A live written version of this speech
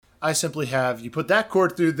I simply have you put that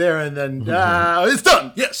cord through there and then it's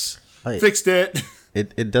done. Yes. Fixed it.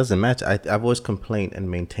 It doesn't matter. I've always complained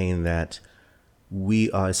and maintained that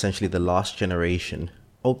we are essentially the last generation,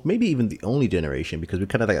 or maybe even the only generation, because we're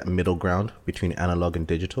kind of like that middle ground between analog and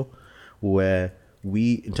digital, where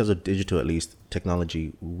we, in terms of digital at least,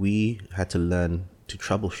 technology, we had to learn to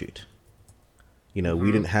troubleshoot. We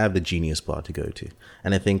didn't have the Genius Bar to go to.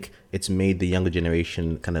 And I think it's made the younger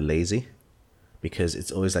generation kind of lazy, because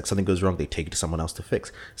it's always like something goes wrong, they take it to someone else to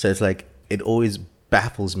fix. So it's like, it always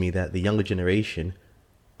baffles me that the younger generation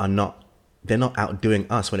they're not outdoing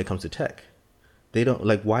us when it comes to tech. They don't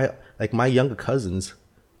my younger cousins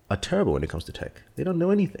are terrible when it comes to tech. They don't know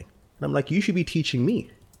anything. And I'm like, you should be teaching me.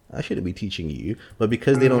 I shouldn't be teaching you. But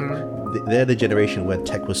because they're the generation where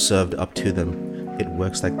tech was served up to them. It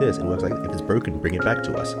works like this. It works like, if it's broken, bring it back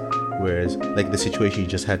to us. Whereas like the situation you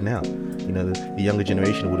just had now, the younger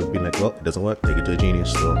generation would have been like, well, it doesn't work, take it to a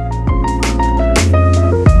Genius store.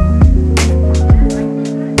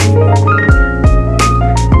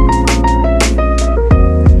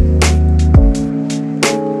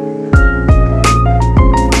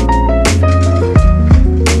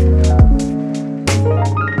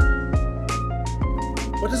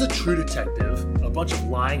 True Detective, a bunch of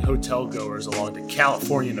lying hotel goers along the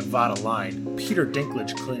California-Nevada line, Peter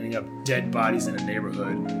Dinklage cleaning up dead bodies in a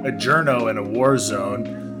neighborhood, a journo in a war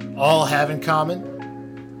zone, all have in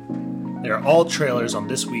common? They are all trailers on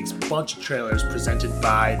this week's Bunch of Trailers presented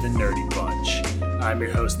by The Nerdy Bunch. I'm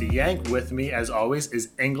your host, The Yank. With me, as always, is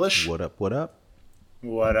English. What up, what up?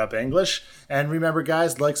 What up, English? And remember,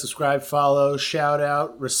 guys, like, subscribe, follow, shout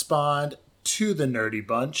out, respond to The Nerdy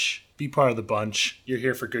Bunch. Be part of the bunch. You're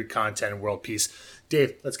here for good content and world peace.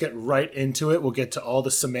 Dave, let's get right into it. We'll get to all the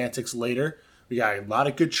semantics later. We got a lot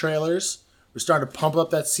of good trailers. We're starting to pump up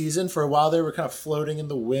that season. For a while there, we're kind of floating in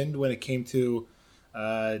the wind when it came to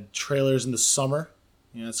trailers in the summer.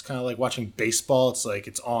 It's kind of like watching baseball. It's like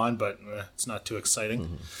it's on, but it's not too exciting.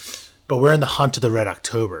 Mm-hmm. But we're in the hunt of the Red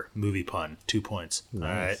October. Movie pun. 2 points.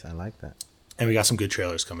 Nice. All right. I like that. And we got some good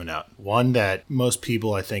trailers coming out. One that most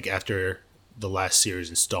people, I think, after the last series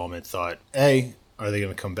installment thought, A, are they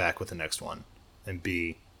going to come back with the next one? And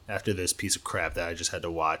B, after this piece of crap that I just had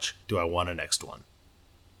to watch, do I want a next one?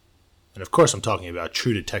 And of course I'm talking about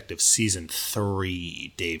True Detective Season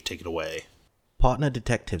 3. Dave, take it away. Partner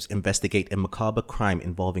detectives investigate a macabre crime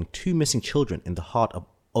involving 2 missing children in the heart of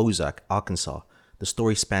Ozark, Arkansas. The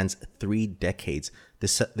story spans 3 decades.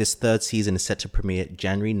 This third season is set to premiere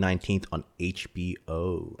January 19th on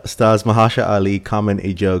HBO. Stars Mahershala Ali, Carmen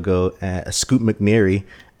Ejogo, Scoot McNairy,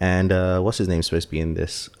 and what's his name supposed to be in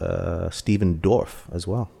this? Stephen Dorff as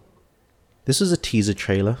well. This was a teaser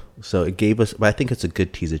trailer, so it gave us, but I think it's a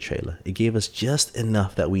good teaser trailer. It gave us just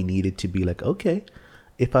enough that we needed to be like, okay,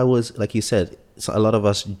 if I was, like you said, so a lot of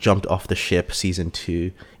us jumped off the ship season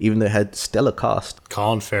 2, even though it had stellar cast.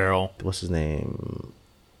 Colin Farrell. What's his name?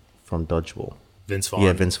 From Dodgeball. Vince Vaughn.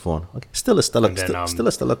 Yeah, Vince Vaughn. Okay. Still a stellar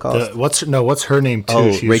cast. What's her name too?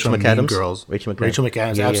 Oh, She's Rachel from McAdams. Mean Girls. Rachel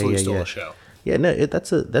McAdams absolutely stole the show. Yeah, no, that's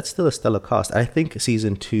still a stellar cast. I think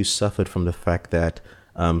season 2 suffered from the fact that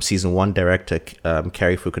season 1 director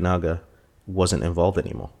Cary Fukunaga wasn't involved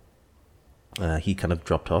anymore. He kind of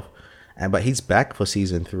dropped off. But he's back for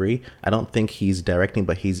season 3. I don't think he's directing,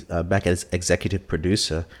 but he's back as executive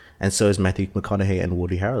producer. And so is Matthew McConaughey and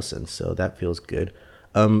Woody Harrelson. So that feels good.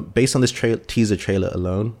 Based on this teaser trailer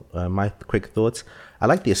alone, my quick thoughts. I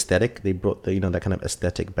like the aesthetic. They brought that kind of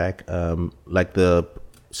aesthetic back. Like the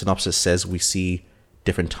synopsis says, we see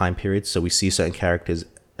different time periods. So we see certain characters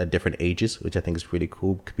at different ages, which I think is really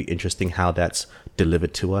cool. Could be interesting how that's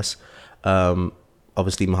delivered to us.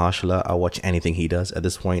 Obviously, Mahershala, I'll watch anything he does. At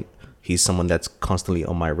this point, he's someone that's constantly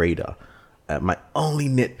on my radar. My only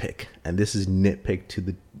nitpick, and this is nitpick to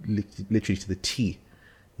the literally to the T,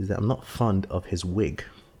 is that I'm not fond of his wig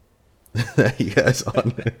that he has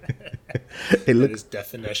on. It looks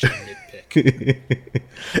definition nitpick.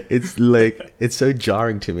 It's like, it's so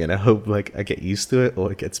jarring to me, and I hope like I get used to it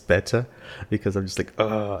or it gets better, because I'm just like,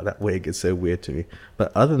 oh, that wig is so weird to me.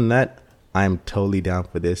 But other than that, I'm totally down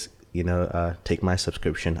for this. Take my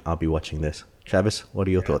subscription. I'll be watching this. Travis, what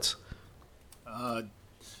are your thoughts?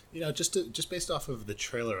 Just based off of the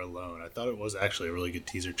trailer alone, I thought it was actually a really good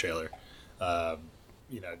teaser trailer. I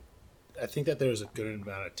think that there's a good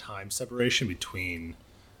amount of time separation between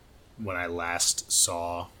when I last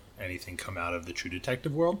saw anything come out of the True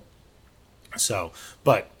Detective world. So,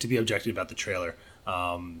 but to be objective about the trailer,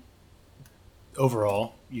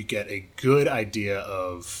 overall, you get a good idea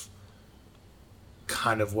of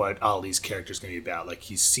kind of what Ali's character is going to be about. Like,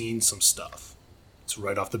 he's seen some stuff. It's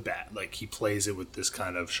right off the bat. Like, he plays it with this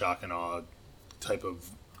kind of shock and awe type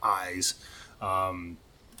of eyes. And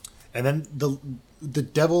then the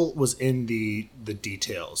devil was in the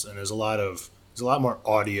details, and there's a lot more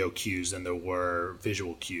audio cues than there were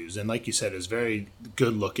visual cues. And like you said, it was very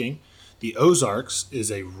good looking. The Ozarks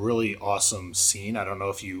is a really awesome scene. I don't know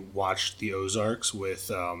if you watched the Ozarks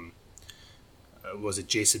with was it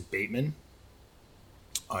Jason Bateman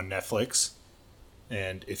on Netflix?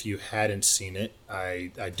 And if you hadn't seen it,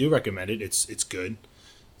 I do recommend it. It's good.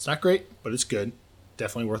 It's not great, but it's good.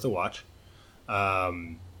 Definitely worth a watch.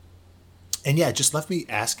 And yeah, it just left me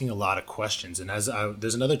asking a lot of questions. And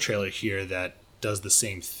there's another trailer here that does the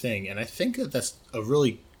same thing. And I think that that's a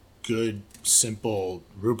really good, simple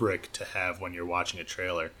rubric to have when you're watching a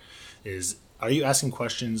trailer is, are you asking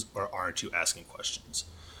questions or aren't you asking questions?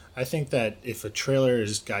 I think that if a trailer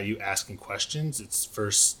has got you asking questions, it's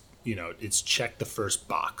first, it's check the first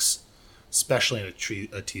box, especially in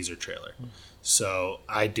a teaser trailer. So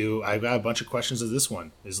I've got a bunch of questions of this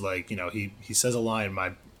one. Is like, he says a line,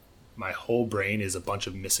 my whole brain is a bunch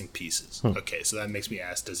of missing pieces. Okay, so that makes me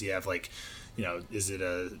ask, does he have is it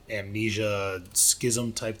a amnesia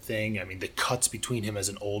schism type thing? I mean, the cuts between him as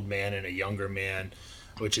an old man and a younger man,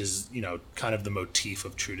 which is, kind of the motif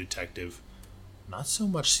of True Detective. Not so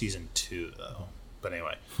much season 2 though. But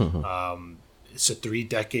anyway, it's a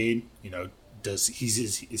 3-decade,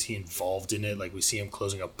 is he involved in it? Like, we see him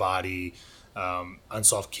closing a body,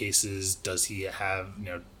 unsolved cases. Does he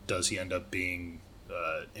end up being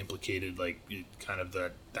implicated, like kind of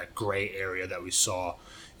that gray area that we saw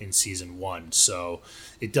in season 1. So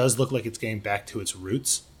it does look like it's getting back to its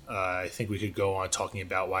roots. I think we could go on talking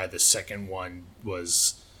about why the second one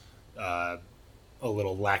was a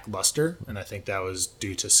little lackluster, and I think that was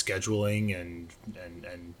due to scheduling and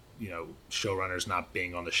showrunners not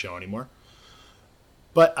being on the show anymore.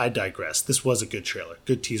 But I digress. This was a good trailer,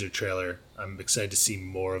 good teaser trailer. I'm excited to see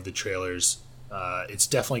more of the trailers. It's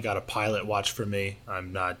definitely got a pilot watch for me.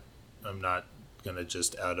 I'm not gonna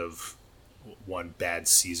just out of one bad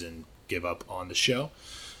season give up on the show,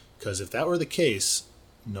 because if that were the case,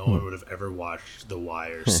 no one would have ever watched The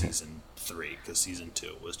Wire season 3, because season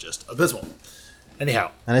 2 was just abysmal.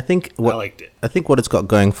 Anyhow, and I liked it. I think what it's got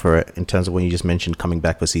going for it, in terms of when you just mentioned coming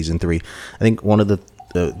back for season 3, I think one of the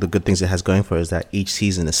good things it has going for it is that each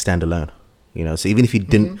season is standalone. So even if you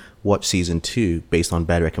didn't watch season 2 based on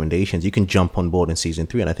bad recommendations, you can jump on board in season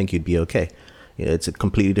 3, and I think you'd be okay. It's a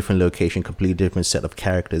completely different location, completely different set of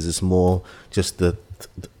characters. It's more just the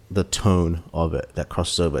tone of it that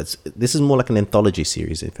crosses over. This is more like an anthology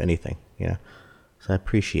series, if anything. Yeah, so I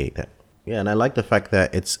appreciate that. Yeah, and I like the fact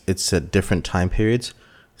that it's at different time periods,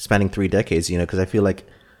 spanning 3 decades. Because I feel like,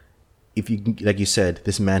 if you, like you said,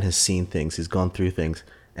 this man has seen things, he's gone through things,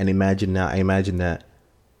 and I imagine that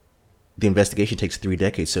the investigation takes 3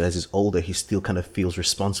 decades. So as he's older, he still kind of feels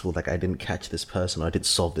responsible. Like, I didn't catch this person, or I didn't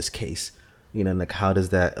solve this case. Like, how does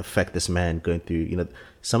that affect this man going through?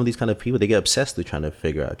 Some of these kind of people, they get obsessed with trying to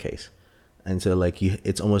figure out a case. And so, like,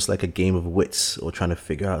 it's almost like a game of wits, or trying to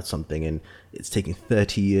figure out something, and it's taking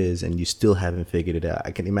 30 years and you still haven't figured it out.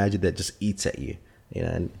 I can imagine that just eats at you.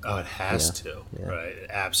 And it has to. Yeah. Right. It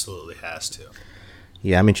absolutely has to.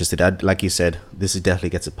 Yeah, I'm interested. Like you said, this definitely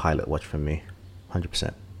gets a pilot watch from me.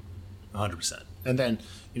 100%. 100%. And then,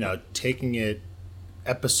 taking it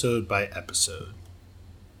episode by episode.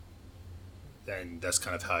 And that's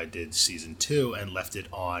kind of how I did season 2, and left it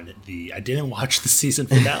on I didn't watch the season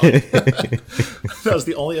finale. That was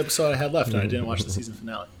the only episode I had left, and I didn't watch the season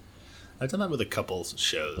finale. I've done that with a couple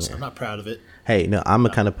shows. Yeah. I'm not proud of it. Hey, no, I'm the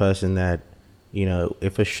kind of person that,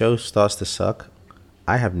 if a show starts to suck,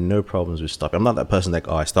 I have no problems with stopping. I'm not that person like,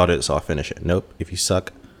 I started it, so I'll finish it. Nope. If you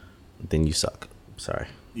suck, then you suck. Sorry.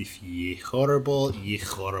 If ye horrible, ye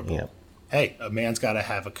horrible. Yep. Hey, a man's got to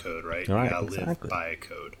have a code, right? You got to live by a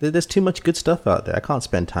code. There's too much good stuff out there. I can't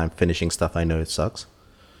spend time finishing stuff I know it sucks.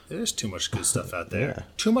 There's too much good stuff out there. Yeah.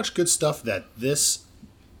 Too much good stuff that this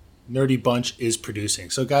nerdy bunch is producing.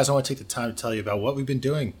 So, guys, I want to take the time to tell you about what we've been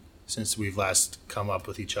doing since we've last come up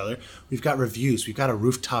with each other. We've got reviews. We've got a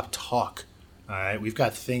rooftop talk. All right? We've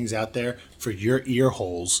got things out there for your ear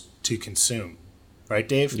holes to consume. Right,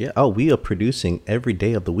 Dave? Yeah. Oh, we are producing every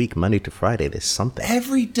day of the week, Monday to Friday. There's something.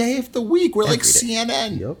 Every day of the week. We're like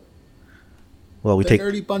CNN. Yep. Well, the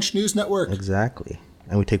Nerdy Bunch News Network. Exactly.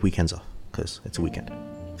 And we take weekends off because it's a weekend.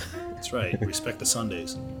 That's right. Respect the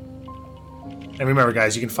Sundays. And remember,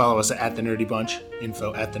 guys, you can follow us at The Nerdy Bunch,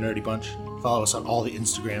 info at The Nerdy Bunch. Follow us on all the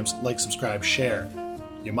Instagrams. Like, subscribe, share.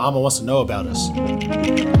 Your mama wants to know about us.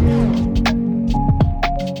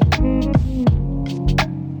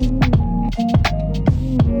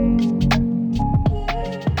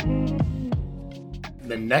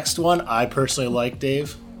 The next one I personally like,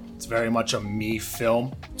 Dave. It's very much a me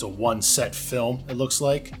film. It's a one set film, it looks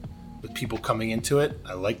like, with people coming into it.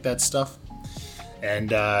 I like that stuff. And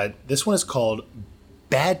this one is called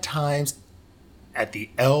Bad Times at the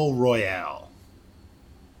El Royale.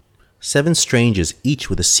 7 strangers, each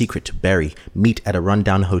with a secret to bury, meet at a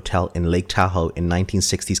rundown hotel in Lake Tahoe in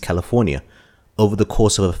 1960s California. Over the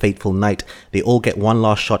course of a fateful night, they all get one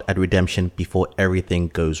last shot at redemption before everything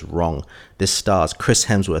goes wrong. This stars Chris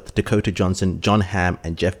Hemsworth, Dakota Johnson, Jon Hamm,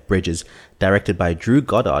 and Jeff Bridges. Directed by Drew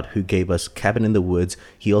Goddard, who gave us Cabin in the Woods.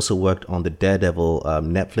 He also worked on the Daredevil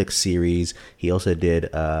Netflix series. He also did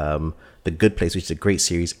The Good Place, which is a great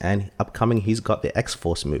series. And upcoming, he's got the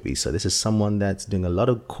X-Force movie. So this is someone that's doing a lot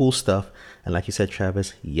of cool stuff. And like you said,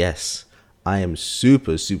 Travis, yes, I am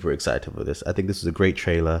super, super excited for this. I think this is a great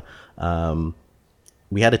trailer.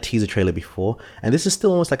 We had a teaser trailer before, and this is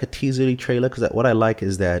still almost like a teasery trailer, because what I like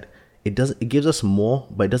is that it gives us more,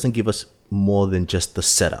 but it doesn't give us more than just the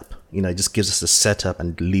setup. You know, it just gives us the setup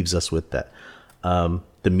and leaves us with that.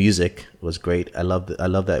 The music was great. I love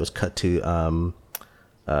that it was cut to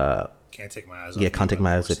Can't Take My Eyes Off You. Yeah, Can't Take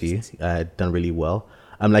My Eyes Off You. Done really well.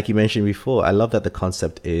 Like you mentioned before, I love that the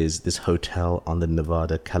concept is this hotel on the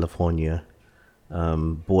Nevada-California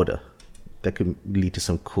border. That could lead to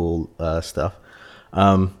some cool stuff.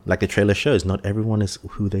 Like the trailer shows, not everyone is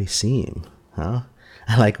who they seem, huh?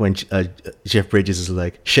 I like when Jeff Bridges is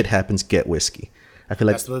like, "Shit happens, get whiskey." I feel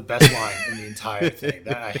like that's the best line in the entire thing.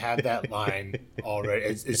 That I have that line already.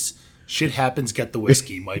 It's "Shit happens, get the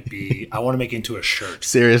whiskey." Might be. I want to make it into a shirt.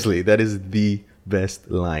 Seriously, that is the best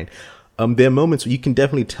line. There are moments where you can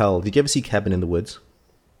definitely tell. Did you ever see Cabin in the Woods?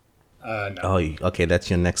 No. Oh, okay. That's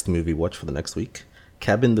your next movie watch for the next week.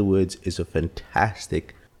 Cabin in the Woods is a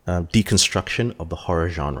fantastic deconstruction of the horror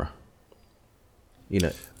genre. You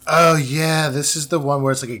know. Oh yeah, this is the one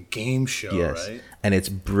where it's like a game show, yes. Right? And it's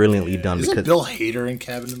brilliantly done. Isn't Bill Hader in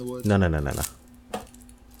Cabin in the Woods? No, not Bill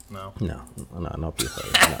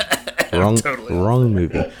Hader. No. Wrong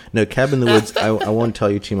movie. No, Cabin in the Woods. I won't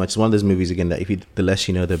tell you too much. It's one of those movies again that the less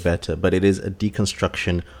you know, the better. But it is a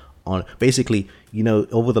deconstruction on basically, you know,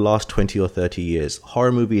 over the last 20 or 30 years,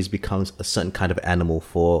 horror movies becomes a certain kind of animal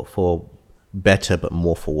for better but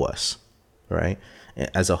more for worse, right?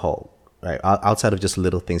 As a whole, right? Outside of just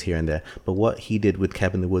little things here and there. But what he did with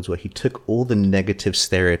Cabin in the Woods, where he took all the negative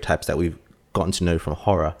stereotypes that we've gotten to know from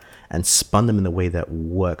horror and spun them in a way that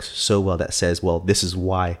works so well, that says, well, this is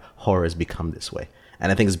why horror has become this way.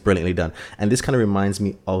 And I think it's brilliantly done. And this kind of reminds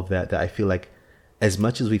me of that I feel like as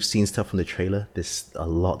much as we've seen stuff from the trailer, there's a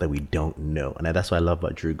lot that we don't know. And that's what I love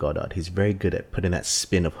about Drew Goddard. He's very good at putting that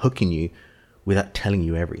spin of hooking you without telling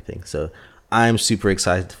you everything. So I'm super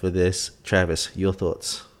excited for this. Travis, your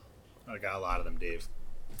thoughts? I got a lot of them, Dave.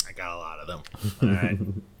 I got a lot of them. All right.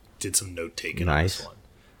 Did some note taking nice. on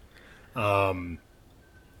this one.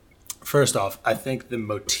 First off, I think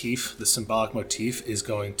the symbolic motif is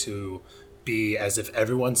going to be as if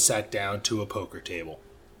everyone sat down to a poker table,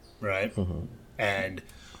 right? Mm-hmm. And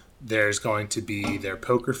there's going to be their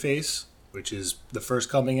poker face, which is the first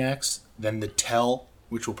coming acts, then the tell,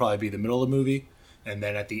 which will probably be the middle of the movie, and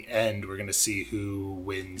then at the end we're going to see who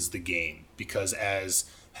wins the game, because as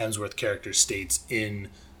Hemsworth character states in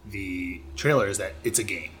the trailer is that it's a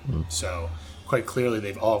game. So quite clearly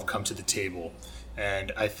they've all come to the table,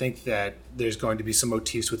 and I think that there's going to be some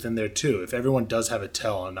motifs within there too. If everyone does have a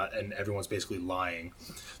tell and everyone's basically lying,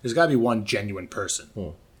 there's got to be one genuine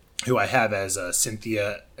person who I have as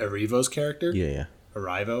Cynthia Erivo's character. Yeah.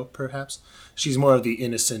 Erivo, perhaps. She's more of the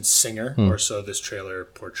innocent singer, or so this trailer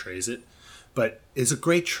portrays it. But it's a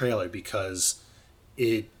great trailer because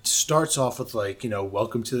it starts off with like,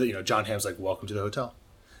 welcome to the, Jon Hamm's like, welcome to the hotel.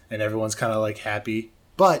 And everyone's kind of like happy.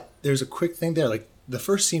 But there's a quick thing there. Like the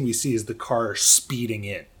first scene we see is the car speeding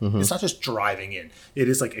in. Mm-hmm. It's not just driving in. It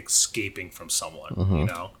is like escaping from someone,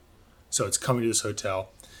 So it's coming to this hotel.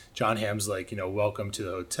 Jon Hamm's like, welcome to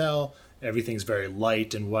the hotel. Everything's very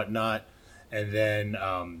light and whatnot. And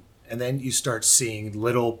then you start seeing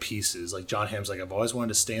little pieces. Like Jon Hamm's like, I've always wanted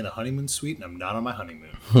to stay in the honeymoon suite, and I'm not on my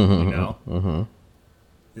honeymoon. Mm-hmm.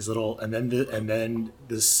 These little, and then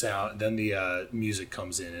the sound, then the music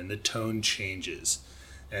comes in, and the tone changes,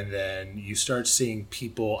 and then you start seeing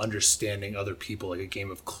people understanding other people, like a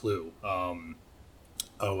game of Clue.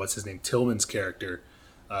 What's his name? Tillman's character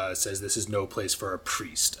says this is no place for a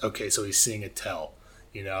priest. Okay, so he's seeing a tell,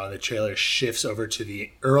 and the trailer shifts over to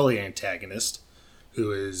the early antagonist,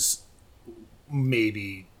 who is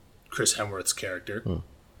maybe Chris Hemsworth's character, and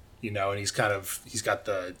he's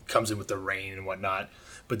comes in with the rain and whatnot.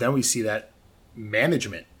 But then we see that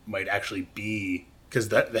management might actually be, because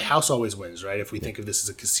the house always wins, right? If we think of this as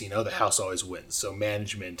a casino, the house always wins. So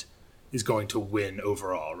management is going to win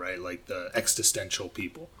overall, right? Like the existential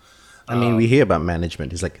people. I mean, we hear about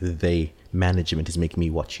management. It's like management is making me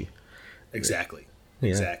watch you. Exactly. Yeah.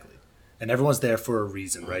 Exactly. And everyone's there for a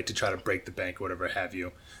reason, right? To try to break the bank or whatever have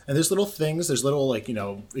you. And there's little things, there's little, like, you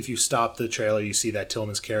know, if you stop the trailer, you see that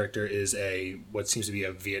Tillman's character is what seems to be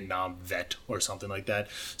a Vietnam vet or something like that.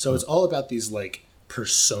 So it's all about these, like,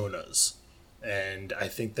 personas. And I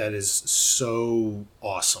think that is so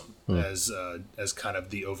awesome as kind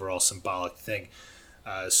of the overall symbolic thing.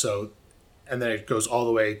 And then it goes all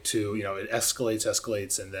the way to, you know, it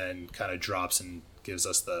escalates, and then kind of drops and gives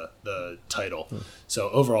us the title. So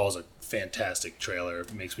overall, it's a fantastic trailer.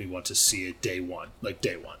 It makes me want to see it day one.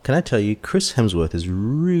 Can I tell you, Chris Hemsworth is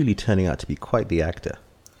really turning out to be quite the actor.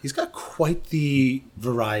 He's got quite the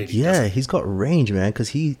variety. Yeah, he's got range, man, because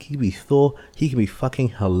he can be Thor, he can be fucking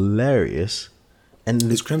hilarious. And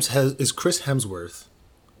is Chris Hemsworth,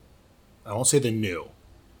 I won't say the new,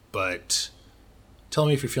 but tell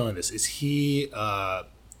me if you're feeling this. Is he a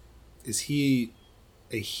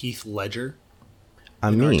Heath Ledger? I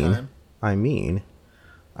mean,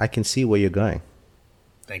 I can see where you're going.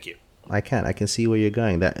 Thank you. I can see where you're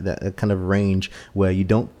going. That kind of range where you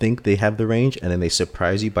don't think they have the range, and then they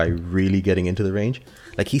surprise you by really getting into the range.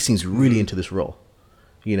 Like, he seems really into this role,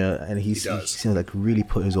 you know, and he seems like really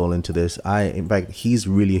put his all into this. In fact, he's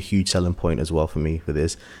really a huge selling point as well for me for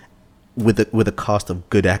this, with a cast of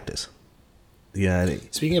good actors. Yeah.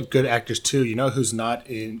 Speaking of good actors too, you know who's not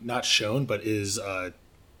shown, but is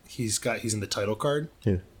he's in the title card.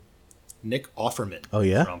 Who? Nick Offerman. Oh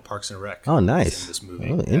yeah, from Parks and Rec. Oh nice. He's in this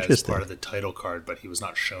movie. Oh, interesting. As part of the title card, but he was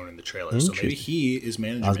not shown in the trailer. So maybe he is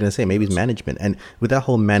management. I was gonna say maybe it's management, and with that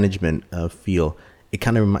whole management feel, it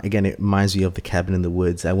kind of it reminds me of The Cabin in the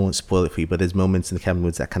Woods. I won't spoil it for you, but there's moments in The Cabin in the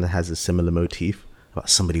Woods that kind of has a similar motif about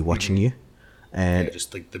somebody watching you, and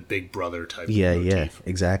just like the Big Brother type. Yeah,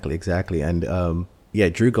 exactly, and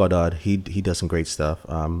Drew Goddard, he does some great stuff.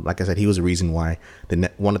 Like I said, he was a reason why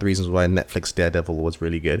one of the reasons why Netflix Daredevil was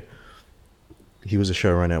really good. He was a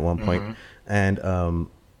showrunner at one point, and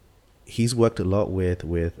he's worked a lot with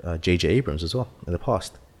J.J. Abrams as well in the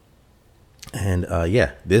past. And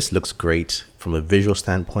this looks great from a visual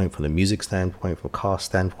standpoint, from the music standpoint, from a cast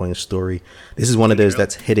standpoint, story. This is one of those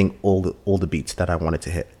that's hitting all the beats that I wanted to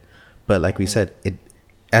hit. But like we said, it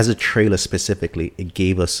as a trailer specifically, it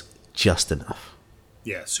gave us just enough.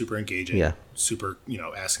 Yeah, super engaging. Yeah, super.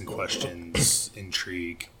 Asking questions,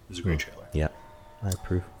 intrigue. It was a great trailer. Yeah, I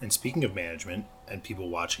approve. And speaking of management and people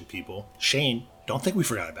watching people, Shane, don't think we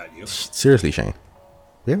forgot about you. Seriously, Shane,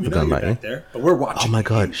 we haven't forgotten about you. There, but we're watching. Oh my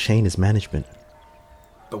God, Shane is management.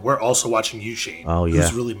 But we're also watching you, Shane. Oh yeah,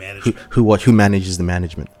 who's really management? Who manages the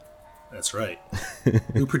management? That's right.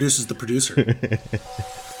 Who produces the producer?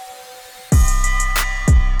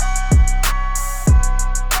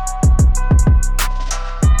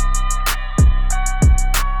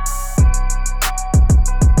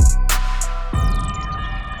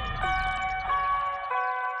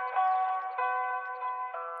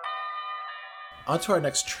 On to our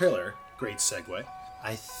next trailer. Great segue.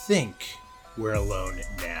 I think we're alone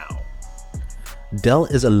now. Del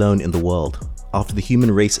is alone in the world. After the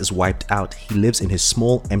human race is wiped out, he lives in his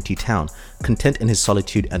small, empty town, content in his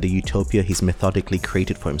solitude and the utopia he's methodically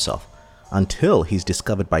created for himself. Until he's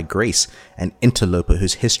discovered by Grace, an interloper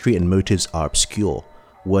whose history and motives are obscure.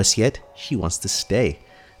 Worse yet, she wants to stay.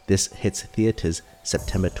 This hits theaters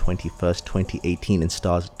September 21st, 2018 and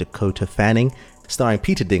stars Dakota Fanning, starring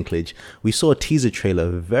Peter Dinklage. We saw a teaser trailer,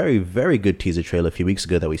 a very, very good teaser trailer a few weeks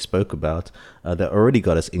ago that we spoke about that already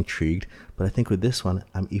got us intrigued. But I think with this one,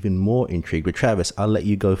 I'm even more intrigued. But Travis, I'll let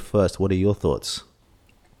you go first. What are your thoughts?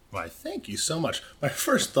 Why, thank you so much. My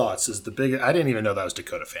first thoughts is I didn't even know that was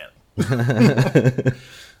Dakota Fanning.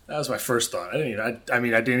 That was my first thought. I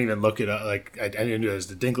didn't even look it up. Like, I didn't know it was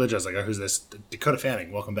the Dinklage. I was like, oh, who's this? Dakota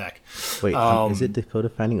Fanning. Welcome back. Wait, is it Dakota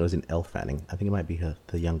Fanning or is it Elle Fanning? I think it might be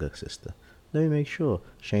the younger sister. Let me make sure,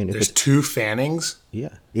 Shane. There's two Fannings. Yeah.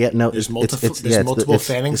 No. There's multiple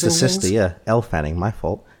Fannings. It's the sister. Yeah, Elle Fanning. My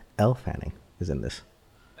fault. Elle Fanning is in this.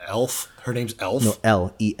 Elf. Her name's Elf. No,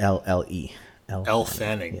 L-E-L-L-E. Elle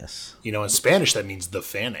Fanning. Yes. In Spanish that means the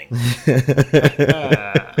Fanning.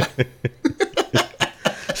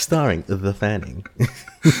 Starring the Fanning.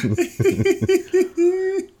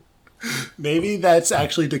 Maybe that's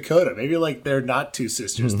actually Dakota. Maybe they're not two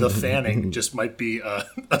sisters. The Fanning just might be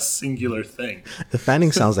a singular thing. The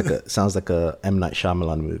Fanning sounds like a M. Night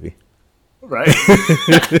Shyamalan movie, right?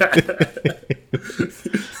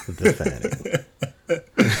 The Fanning.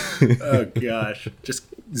 Oh gosh, just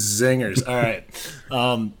zingers. All right,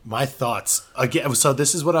 My thoughts again. So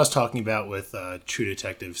this is what I was talking about with True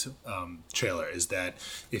Detective's trailer. Is that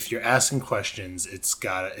if you're asking questions,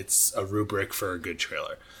 it's a rubric for a good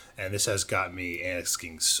trailer, and this has got me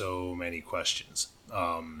asking so many questions.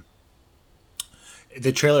 The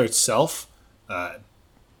trailer itself,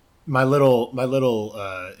 my little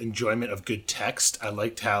enjoyment of good text. I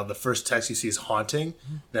liked how the first text you see is haunting,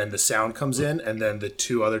 then the sound comes in, and then the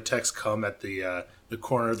two other texts come at the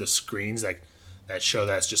corner of the screens that show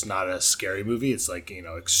that it's just not a scary movie. It's like,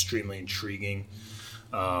 extremely intriguing.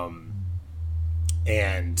 And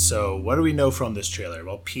so what do we know from this trailer?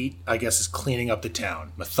 Well, Pete, I guess, is cleaning up the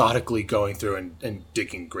town, methodically going through and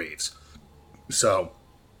digging graves. So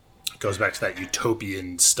it goes back to that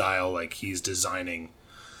utopian style, like he's designing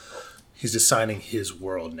his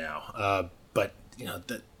world now. But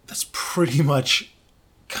that's pretty much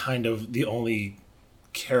kind of the only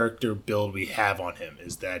character build we have on him,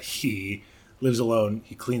 is that he lives alone,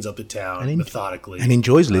 he cleans up the town methodically, and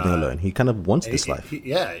enjoys living alone. He kind of wants this life.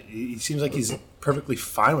 He seems like he's perfectly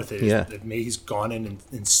fine with it. Yeah. Maybe he's gone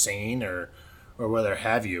insane or whether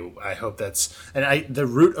have you. I hope that's the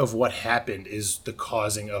root of what happened is the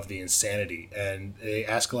causing of the insanity, and they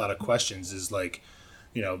ask a lot of questions. Is like,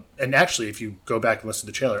 and actually, if you go back and listen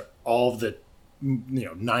to the trailer, all of the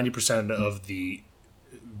 90% of the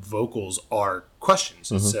vocals are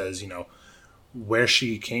questions. It says, where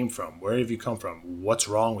she came from, where have you come from, what's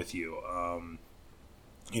wrong with you,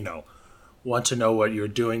 want to know what you're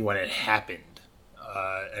doing when it happened,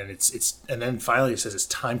 and then finally it says it's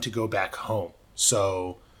time to go back home.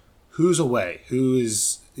 So who's away? Who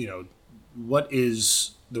is, what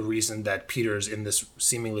is the reason that Peter's in this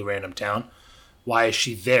seemingly random town? Why is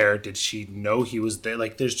she there? Did she know he was there?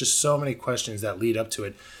 Like, there's just so many questions that lead up to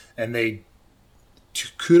it, and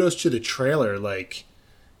kudos to the trailer. Like,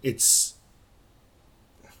 it's,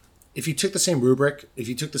 if you took the same rubric, if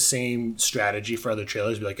you took the same strategy for other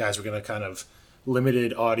trailers, be like, guys, we're going to kind of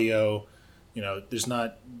limited audio,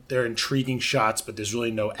 there are intriguing shots, but there's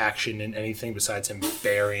really no action in anything besides him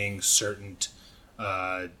burying certain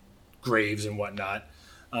graves and whatnot.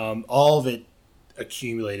 All of it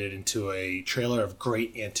accumulated into a trailer of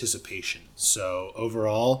great anticipation. So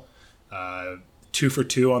overall, 2 for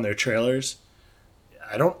 2 on their trailers.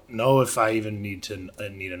 I don't know if I even need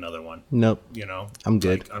another one. Nope. I'm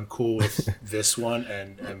good. I'm cool with this one,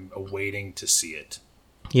 and I'm awaiting to see it.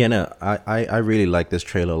 Yeah, no, I really like this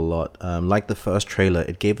trailer a lot. Like the first trailer,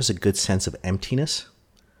 it gave us a good sense of emptiness.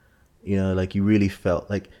 Like you really felt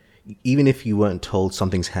like, even if you weren't told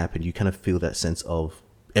something's happened, you kind of feel that sense of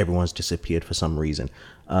everyone's disappeared for some reason.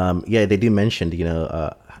 Yeah, they do mention,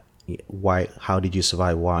 how did you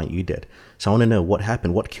survive? Why aren't you dead? So I want to know what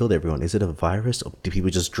happened. What killed everyone? Is it a virus, or do people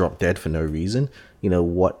just drop dead for no reason?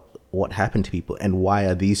 What happened to people, and why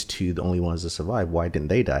are these two the only ones that survive? Why didn't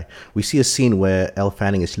they die? We see a scene where Elle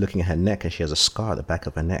Fanning is looking at her neck, and she has a scar at the back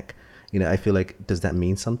of her neck. I feel like, does that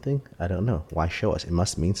mean something? I don't know. Why show us? It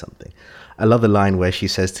must mean something. I love the line where she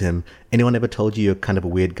says to him, anyone ever told you you're kind of a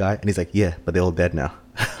weird guy? And he's like, yeah, but they're all dead now.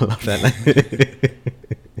 I love that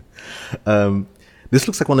line. This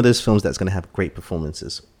looks like one of those films that's going to have great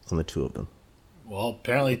performances from the two of them. Well,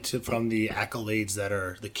 apparently from the accolades that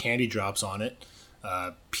are the candy drops on it,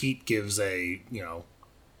 Pete gives a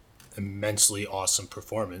immensely awesome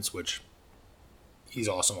performance, which he's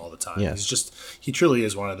awesome all the time. Yeah. He truly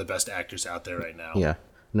is one of the best actors out there right now. Yeah,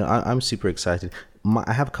 no, I'm super excited.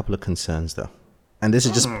 I have a couple of concerns though, and this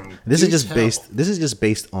is just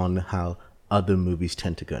based on how other movies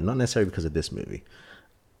tend to go, not necessarily because of this movie.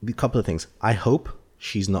 A couple of things. I hope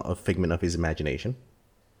she's not a figment of his imagination,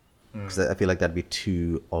 because I feel like that'd be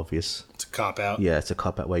too obvious. It's a cop out. Yeah, it's a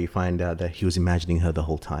cop out where you find out that he was imagining her the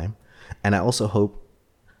whole time. And I also hope,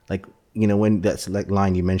 like, when that's like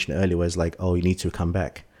line you mentioned earlier was like, oh, you need to come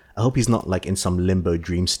back. I hope he's not like in some limbo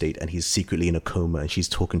dream state and he's secretly in a coma and she's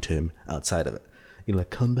talking to him outside of it. Like,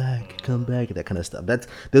 come back, that kind of stuff.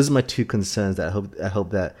 Those are my two concerns. That I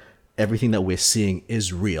hope that everything that we're seeing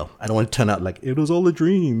is real. I don't want to turn out like it was all a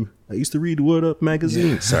dream. I used to read Word Up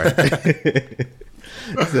magazine. Yeah. Sorry.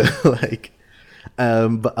 So,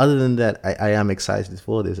 but other than that, I am excited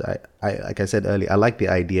for this. I like I said earlier, I like the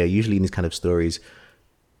idea. Usually in these kind of stories,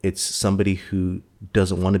 it's somebody who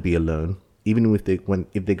doesn't want to be alone. Even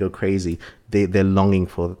if they go crazy, they're longing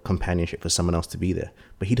for companionship, for someone else to be there.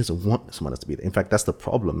 But he doesn't want someone else to be there. In fact, that's the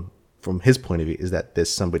problem from his point of view, is that there's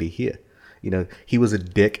somebody here. He was a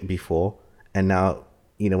dick before, and now,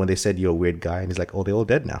 when they said you're a weird guy, and he's like, oh, they're all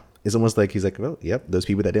dead now. It's almost like he's like, well, yep, those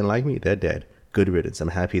people that didn't like me, they're dead. Good riddance. I'm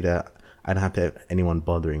happy that I don't have to have anyone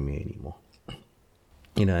bothering me anymore.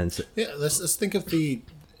 And so, yeah, let's think of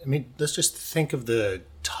let's just think of the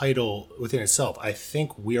title within itself. I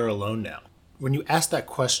think we are alone now. When you ask that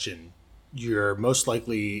question, you're most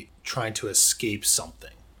likely trying to escape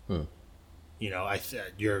something. You know,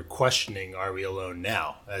 you're questioning, are we alone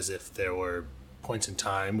now? As if there were points in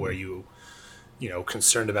time where you know,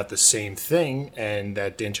 concerned about the same thing and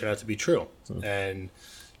that didn't turn out to be true. And,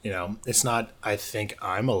 you know, it's not, I think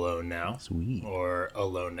I'm alone now or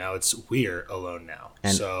alone now. It's we're alone now.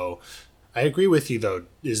 And so I agree with you, though,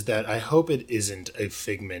 is that I hope it isn't a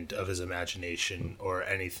figment of his imagination or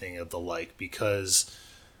anything of the like, because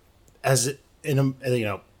you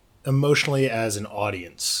know, emotionally as an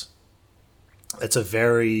audience, it's a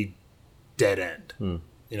very dead end,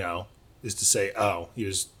 you know, is to say, oh, he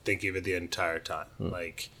was thinking of it the entire time.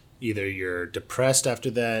 Like, either you're depressed after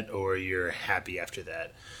that or you're happy after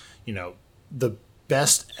that. You know, the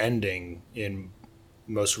best ending in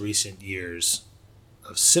most recent years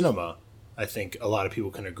of cinema, I think a lot of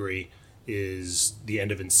people can agree, is the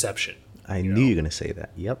end of Inception. I knew you were going to say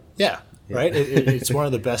that. Yep. Yeah. Right? It's one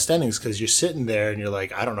of the best endings because you're sitting there and you're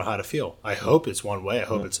like, I don't know how to feel. I hope it's one way. I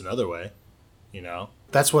hope it's another way. You know?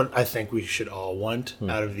 That's what I think we should all want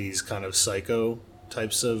out of these kind of psycho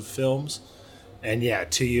types of films. And yeah,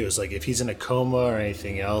 to you, it's like if he's in a coma or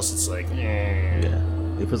anything else, it's like, Yeah.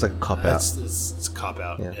 It feels like a cop-out. It's a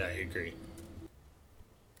cop-out. Yeah, I agree.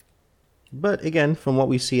 But again, from what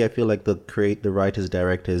we see, I feel like the writers,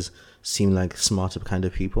 directors seem like smarter kind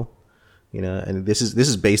of people. You know, and this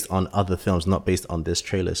is based on other films, not based on this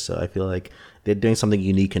trailer. So I feel like they're doing something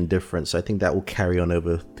unique and different. So I think that will carry on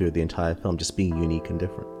over through the entire film, just being unique and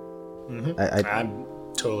different. I'm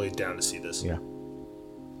totally down to see this. Yeah.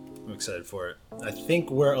 I'm excited for it. I think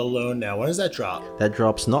we're alone now. When does that drop? That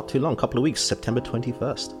drops not too long, a couple of weeks, September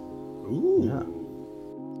 21st. Ooh. Yeah.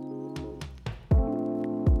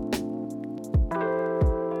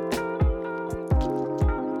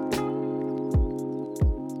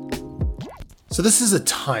 So this is a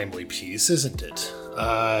timely piece, isn't it?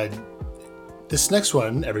 This next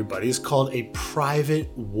one, everybody, is called A Private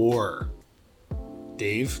War.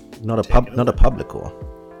 Dave? Not a public war.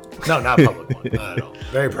 No, not a public one. Not at all.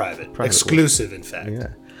 Very private. Exclusive, war. In fact.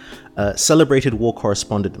 Yeah. Celebrated war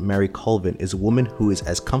correspondent Mary Colvin is a woman who is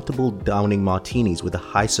as comfortable downing martinis with the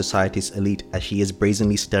high society's elite as she is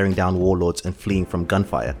brazenly staring down warlords and fleeing from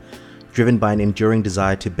gunfire. Driven by an enduring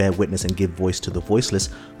desire to bear witness and give voice to the voiceless,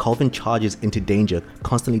 Colvin charges into danger,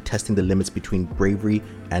 constantly testing the limits between bravery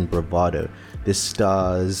and bravado. This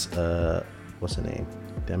stars, what's her name?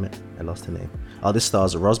 Damn it, I lost her name. This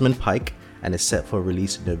stars Rosamund Pike and is set for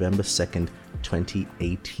release November 2nd,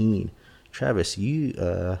 2018. Travis, you,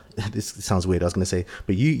 this sounds weird, I was going to say,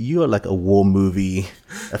 but you are like a war movie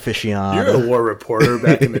aficionado. You're a war reporter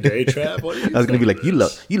back in the day, Trav. What are you I was going to be like, you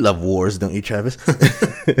love wars, don't you, Travis?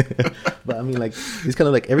 But I mean, like, it's kind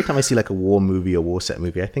of like every time I see like a war movie or war set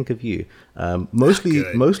movie, I think of you.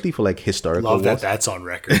 Mostly for like historical Love wars. that's on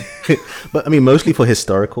record. But I mean, mostly for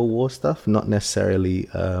historical war stuff, not necessarily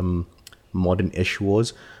modern-ish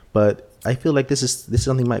wars. But I feel like this is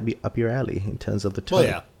something might be up your alley in terms of the tone.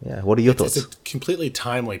 Well, yeah. What are your thoughts? It's a completely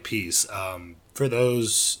timely piece. For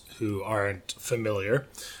those who aren't familiar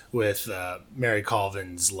with Mary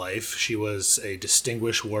Colvin's life, she was a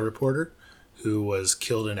distinguished war reporter who was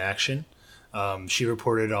killed in action. She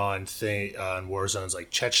reported on war zones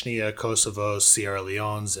like Chechnya, Kosovo, Sierra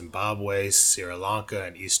Leone, Zimbabwe, Sri Lanka,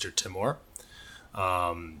 and Eastern Timor.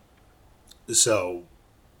 So,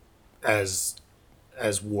 as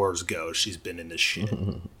wars go, she's been in this shit.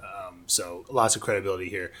 So lots of credibility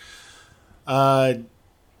here. Walking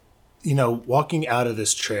out of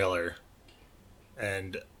this trailer,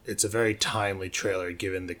 and it's a very timely trailer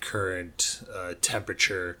given the current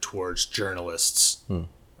temperature towards journalists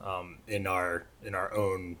in our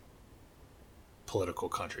own political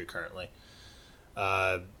country currently.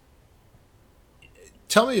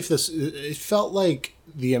 Tell me if it felt like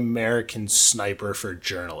the American Sniper for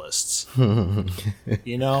journalists,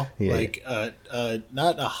 Yeah. Like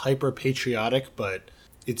not a hyper patriotic, but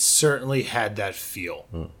it certainly had that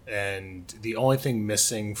feel. And the only thing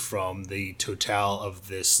missing from the total of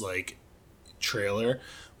this like trailer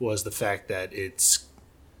was the fact that it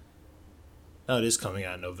is coming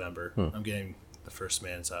out in November. I'm getting the First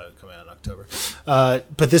Man's out coming out in October. But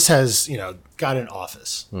this has, got an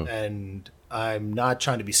office and I'm not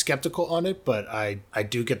trying to be skeptical on it, but I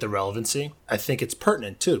do get the relevancy. I think it's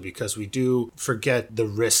pertinent, too, because we do forget the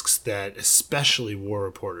risks that especially war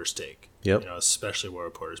reporters take. Yep. Especially war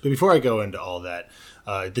reporters. But before I go into all that,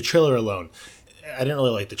 the trailer alone, I didn't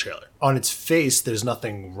really like the trailer. On its face, there's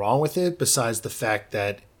nothing wrong with it besides the fact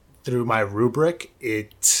that through my rubric,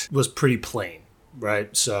 it was pretty plain,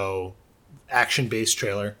 right? So action-based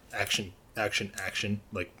trailer, action action,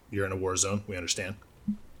 like you're in a war zone. We understand.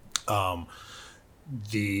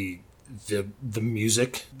 The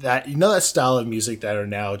music, that that style of music that are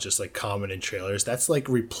now just like common in trailers, that's like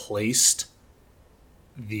replaced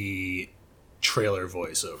the trailer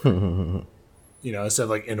voiceover. Instead of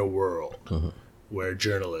like in a world where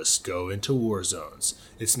journalists go into war zones,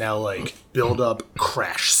 it's now like build up,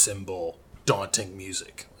 crash cymbal, daunting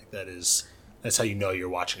music. Like that's how you're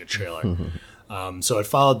watching a trailer. So it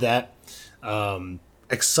followed that.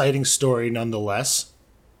 Exciting story nonetheless,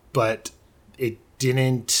 but it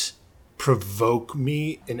didn't provoke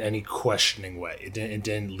me in any questioning way. It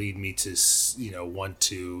didn't lead me to want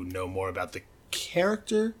to know more about the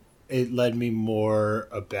character. It led me more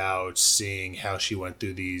about seeing how she went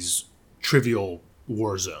through these trivial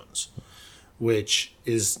war zones, which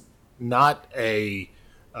is not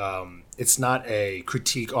it's not a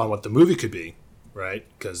critique on what the movie could be, right?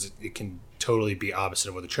 Because it can totally be opposite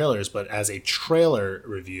of what the trailer is. But as a trailer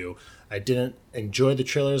review, I didn't enjoy the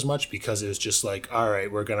trailer as much because it was just like, all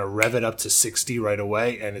right, we're going to rev it up to 60 right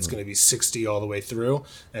away, and it's going to be 60 all the way through,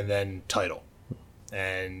 and then title.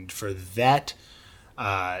 And for that,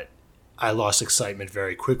 I lost excitement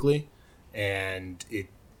very quickly. And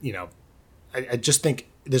I just think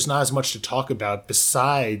there's not as much to talk about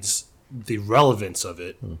besides the relevance of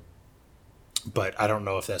it. But I don't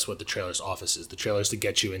know if that's what the trailer's office is. The trailer's to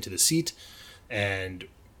get you into the seat. And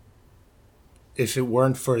if it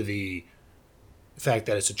weren't for the fact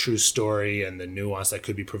that it's a true story and the nuance that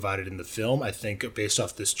could be provided in the film, I think based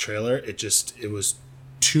off this trailer, it was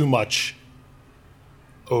too much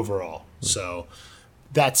overall. So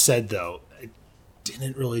that said, though, it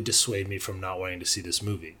didn't really dissuade me from not wanting to see this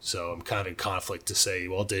movie. So I'm kind of in conflict to say,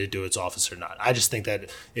 well, did it do its office or not? I just think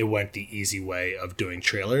that it went the easy way of doing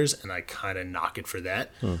trailers, and I kind of knock it for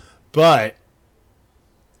that. But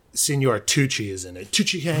Senor Tucci is in it.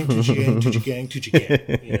 Tucci gang, Tucci gang, Tucci gang, Tucci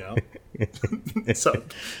gang, So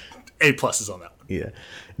A+ is on that one. Yeah.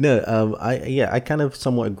 No, I kind of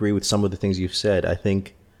somewhat agree with some of the things you've said. I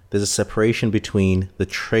think there's a separation between the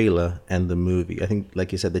trailer and the movie. I think,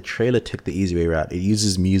 like you said, the trailer took the easy way route. It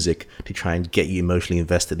uses music to try and get you emotionally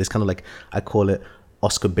invested. It's kind of like, I call it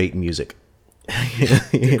Oscar bait music. And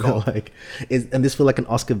this feels like an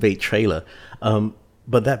Oscar bait trailer.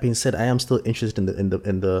 But that being said, I am still interested in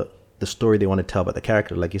the story they want to tell about the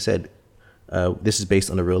character. Like you said, this is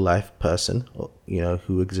based on a real life person,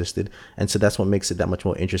 who existed, and so that's what makes it that much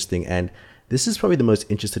more interesting. And this is probably the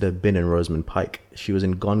most interested I've been in Rosamund Pike. She was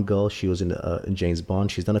in Gone Girl. She was in James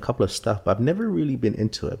Bond. She's done a couple of stuff, but I've never really been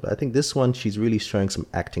into it. But I think this one, she's really showing some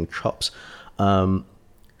acting chops.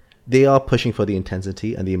 They are pushing for the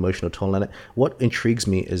intensity and the emotional toll on it. What intrigues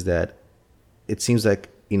me is that it seems like,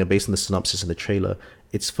 based on the synopsis in the trailer,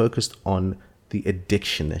 it's focused on the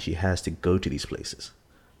addiction that she has to go to these places.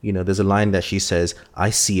 There's a line that she says, "I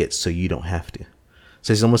see it so you don't have to."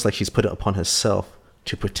 So it's almost like she's put it upon herself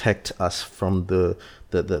to protect us from the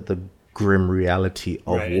grim reality of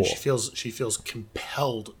war. And she feels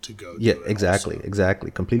compelled to go. Yeah, exactly,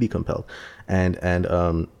 completely compelled, and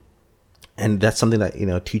that's something that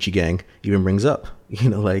Tucci gang even brings up.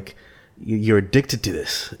 Like, you're addicted to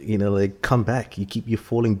this. Like, come back. You're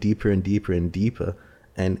falling deeper and deeper and deeper,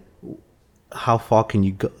 and how far can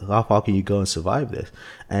you go? How far can you go and survive this?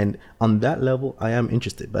 And on that level, I am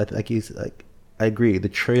interested. But I agree. The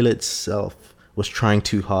trailer itself was trying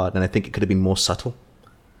too hard, and I think it could have been more subtle.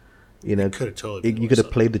 It could have totally been. You could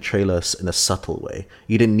have played the trailer in a subtle way.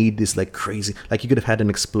 You didn't need this like crazy. Like, you could have had an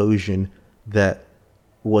explosion that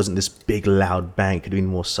wasn't this big loud bang. It could have been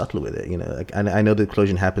more subtle with it. And I know the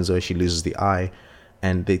explosion happens where she loses the eye,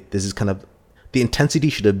 and this is kind of the intensity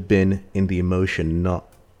should have been in the emotion, not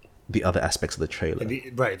the other aspects of the trailer.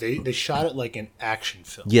 They shot it like an action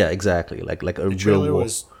film. Yeah, exactly. Like a the trailer real war.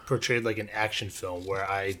 was portrayed like an action film, where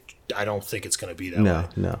I don't think it's going to be that way.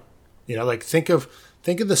 No. Like think of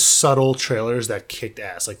the subtle trailers that kicked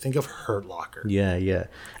ass. Like, think of Hurt Locker. Yeah.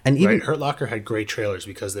 And even Hurt Locker had great trailers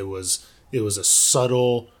because it was a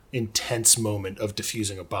subtle, intense moment of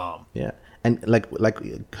defusing a bomb. Yeah. And like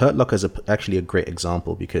Hurt Locker is actually a great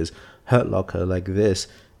example, because Hurt Locker, like this,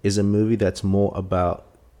 is a movie that's more about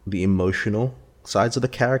the emotional sides of the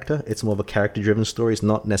character. It's more of a character-driven story. It's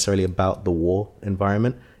not necessarily about the war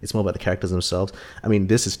environment. It's more about the characters themselves. I mean,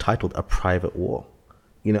 this is titled A Private War.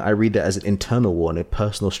 I read that as an internal war and a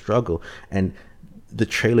personal struggle. And the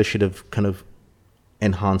trailer should have kind of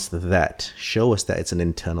enhanced that, show us that it's an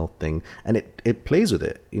internal thing. And it plays with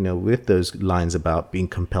it, with those lines about being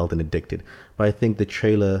compelled and addicted. But I think the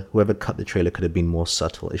trailer, whoever cut the trailer, could have been more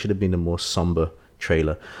subtle. It should have been a more somber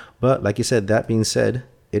trailer. But like you said, that being said,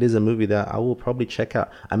 it is a movie that I will probably check out.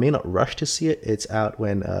 I may not rush to see it. It's out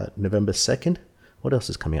when November 2nd. What else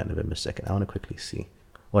is coming out November 2nd? I want to quickly see.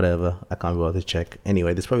 Whatever. I can't bother to check.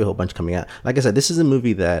 Anyway, there's probably a whole bunch coming out. Like I said, this is a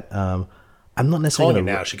movie that I'm not necessarily Calling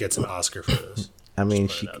it now, she gets an Oscar for this. I mean,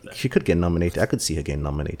 she could get nominated. I could see her getting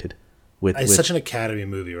nominated. It's such an Academy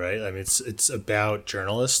movie, right? I mean, it's about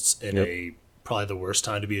journalists in a probably the worst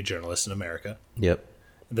time to be a journalist in America. Yep.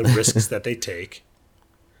 The risks that they take.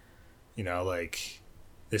 You know, like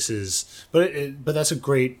this is, but that's a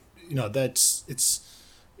great. You know,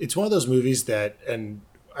 it's one of those movies that, and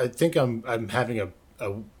I think I'm having a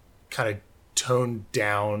kind of toned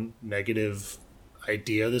down negative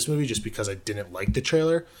idea of this movie just because I didn't like the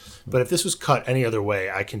trailer. But if this was cut any other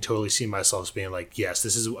way, I can totally see myself as being like, yes,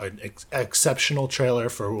 this is an exceptional trailer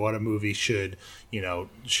for what a movie should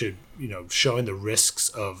showing the risks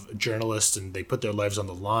of journalists, and they put their lives on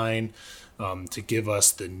the line to give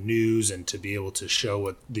us the news and to be able to show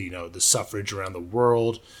what the suffrage around the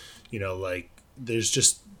world, like there's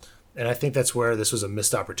just, and I think that's where this was a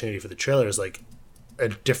missed opportunity for the trailer, is like a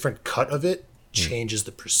different cut of it changes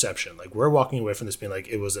the perception. Like we're walking away from this being like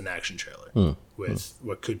it was an action trailer with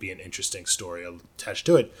what could be an interesting story attached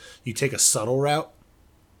to it. You take a subtle route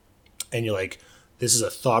and you're like, this is a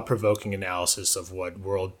thought-provoking analysis of what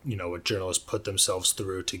what journalists put themselves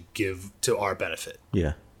through to give to our benefit.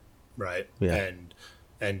 Yeah. Right. Yeah.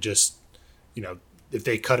 And just, if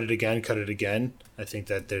they cut it again, I think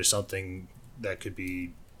that there's something that could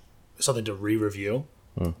be something to re-review.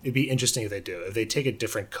 It'd be interesting if they do. If they take a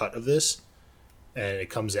different cut of this and it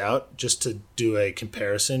comes out, just to do a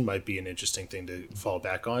comparison might be an interesting thing to fall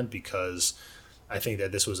back on, because I think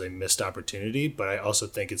that this was a missed opportunity, but I also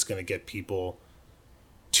think it's going to get people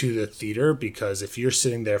to the theater, because if you're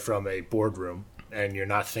sitting there from a boardroom and you're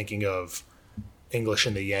not thinking of English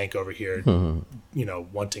and the Yank over here,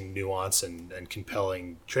 wanting nuance and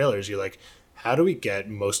compelling trailers, you're like, how do we get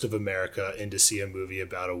most of America in to see a movie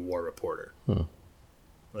about a war reporter?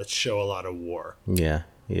 Let's show a lot of war. Yeah,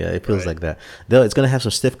 it feels like that. Though it's going to have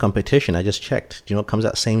some stiff competition. I just checked. Do you know what comes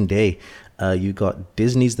out same day? You got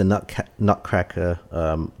Disney's The Nutcracker,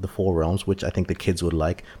 The Four Realms, which I think the kids would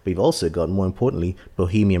like. But you've also got, more importantly,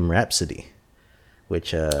 Bohemian Rhapsody,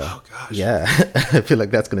 which, oh gosh, yeah, I feel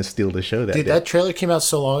like that's going to steal the show. That trailer came out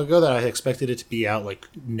so long ago that I expected it to be out like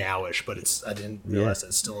nowish, but I didn't realize that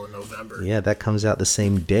it's still in November. Yeah, that comes out the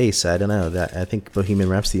same day, so I don't know. I think Bohemian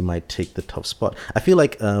Rhapsody might take the top spot. I feel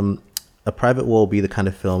like A Private War will be the kind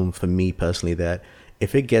of film for me personally that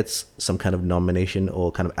if it gets some kind of nomination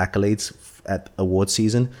or kind of accolades at award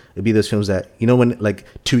season, it'd be those films that, when like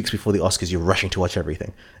 2 weeks before the Oscars, you're rushing to watch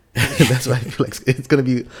everything. That's why I feel like it's going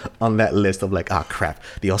to be on that list of like, crap,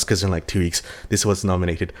 the Oscars in like 2 weeks. This was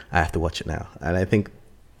nominated. I have to watch it now. And I think,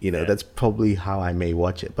 that's probably how I may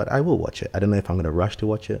watch it, but I will watch it. I don't know if I'm going to rush to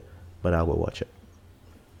watch it, but I will watch it.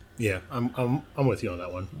 Yeah, I'm with you on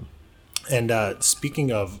that one. And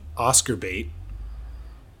speaking of Oscar bait,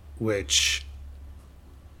 which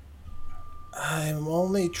I'm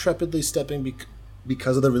only trepidly stepping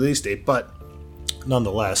because of the release date, but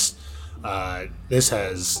nonetheless, this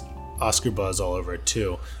has Oscar buzz all over it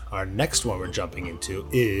too. Our next one we're jumping into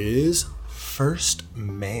is First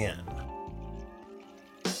Man.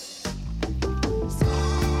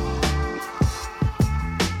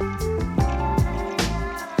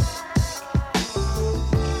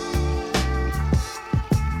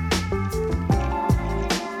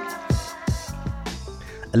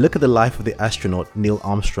 A look at the life of the astronaut Neil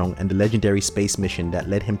Armstrong and the legendary space mission that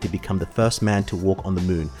led him to become the first man to walk on the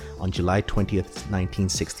moon on July 20th,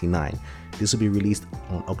 1969. This will be released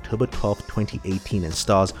on October 12th, 2018 and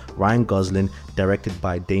stars Ryan Gosling, directed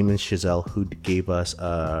by Damien Chazelle, who gave us,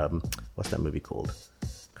 what's that movie called?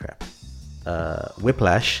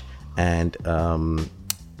 Whiplash and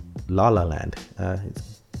La La Land,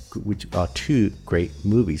 which are two great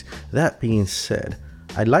movies. That being said,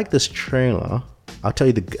 I like this trailer. I'll tell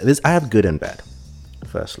you I have good and bad.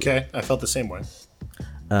 Firstly, okay, I felt the same way.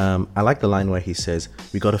 I like the line where he says,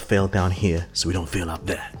 "We got to fail down here so we don't fail up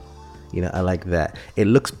there." I like that. It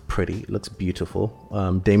looks pretty. It looks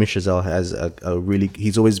beautiful. Damien Chazelle has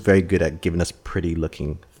he's always very good at giving us pretty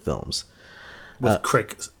looking films with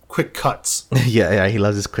quick cuts. yeah, he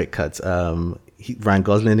loves his quick cuts. Ryan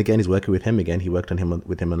Gosling again. He's working with him again. He worked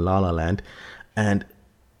with him in La La Land, and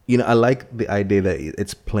I like the idea that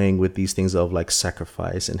it's playing with these things of like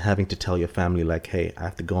sacrifice and having to tell your family like, hey, I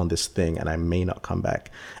have to go on this thing and I may not come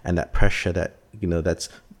back, and that pressure that, that's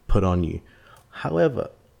put on you. However,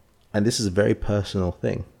 and this is a very personal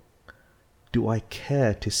thing, do I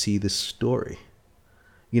care to see this story?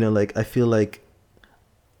 I feel like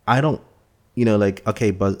I don't you know, like,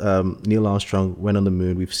 okay, but Neil Armstrong went on the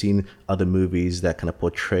moon. We've seen other movies that kind of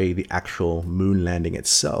portray the actual moon landing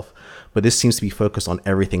itself, but this seems to be focused on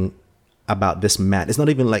everything about this man. It's not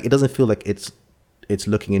even like, it doesn't feel like it's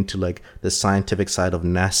looking into like the scientific side of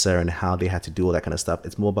NASA and how they had to do all that kind of stuff.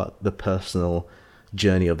 It's more about the personal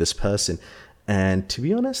journey of this person. And to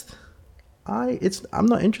be honest, I'm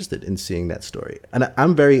not interested in seeing that story. And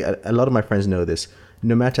a lot of my friends know this.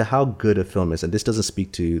 No matter how good a film is, and this doesn't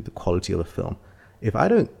speak to the quality of a film, if I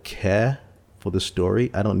don't care for the story,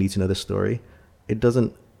 I don't need to know the story.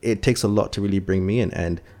 It takes a lot to really bring me in.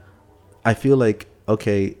 And I feel like,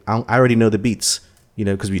 okay, I already know the beats, you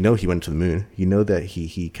know, because we know he went to the moon. You know that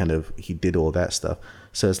he did all that stuff.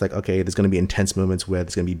 So it's like, okay, there's going to be intense moments where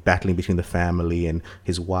there's going to be battling between the family and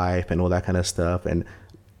his wife and all that kind of stuff. And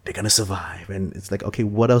they're going to survive. And it's like, okay,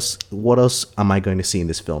 what else am I going to see in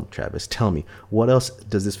this film, Travis? Tell me, what else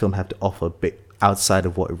does this film have to offer outside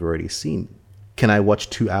of what we've already seen? Can I watch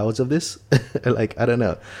 2 hours of this? Like, I don't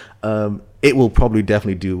know. It will probably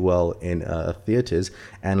definitely do well in theaters.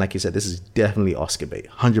 And like you said, this is definitely Oscar bait,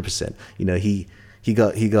 100%. You know, he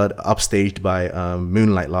got upstaged by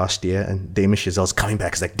Moonlight last year, and Damien Chazelle's coming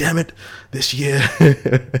back. It's like, damn it, this year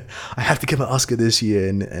I have to get my Oscar this year,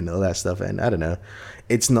 and all that stuff. And I don't know,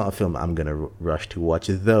 it's not a film I'm gonna rush to watch,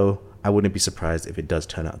 though I wouldn't be surprised if it does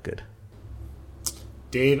turn out good.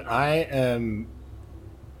 Dave, I am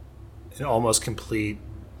in almost complete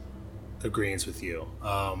agreement with you.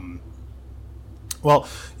 Well,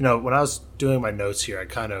 you know, when I was doing my notes here, I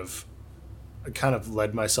kind of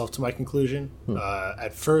led myself to my conclusion.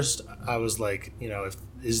 At first, I was like, you know,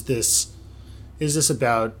 is this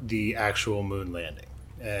about the actual moon landing?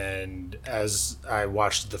 And as I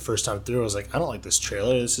watched it the first time through, I was like, I don't like this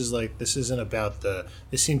trailer. This isn't about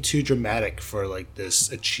it seemed too dramatic for like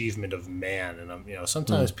this achievement of man. And you know,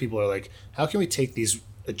 sometimes people are like, how can we take these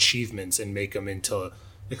achievements and make them into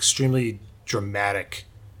extremely dramatic,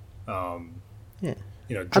 you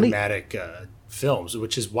know, dramatic films,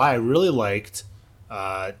 which is why I really liked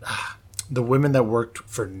the women that worked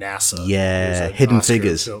for NASA. Yeah, Hidden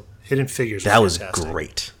Figures. Hidden Figures. That was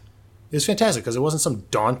great. It was fantastic because it wasn't some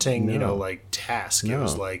daunting, you know, like task. No. It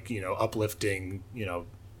was like, you know, uplifting, you know,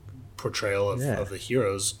 portrayal of the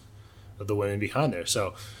heroes, of the women behind there.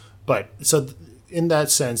 So in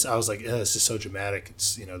that sense, I was like, this is so dramatic.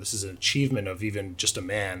 It's, you know, this is an achievement of even just a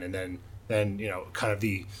man. And then you know, kind of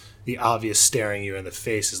the obvious staring you in the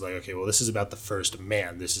face is like, okay, well, this is about the first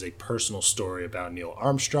man. This is a personal story about Neil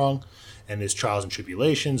Armstrong and his trials and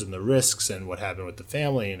tribulations and the risks and what happened with the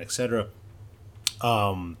family and etc.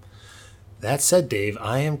 That said, Dave,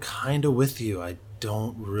 I am kind of with you. I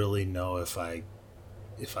don't really know if I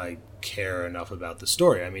care enough about the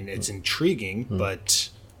story. I mean, it's intriguing, but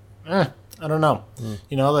I don't know.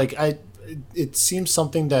 You know, like it seems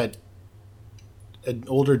something that an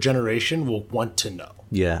older generation will want to know.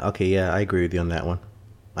 Yeah. Okay. Yeah, I agree with you on that one.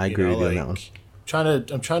 I'm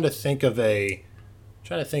trying to think of a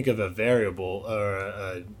variable or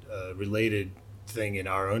a related thing in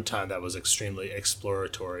our own time that was extremely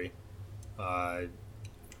exploratory.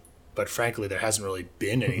 But frankly, there hasn't really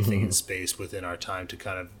been anything in space within our time to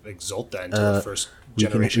kind of exalt that into the first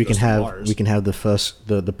generation. We can have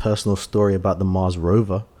the personal story about the Mars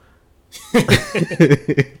rover,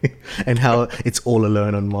 and how it's all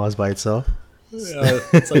alone on Mars by itself.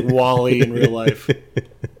 It's like WALL-E in real life.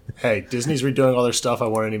 Hey, Disney's redoing all their stuff. I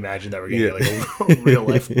wouldn't imagine that we're going to get like a real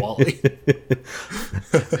life WALL-E.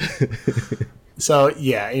 So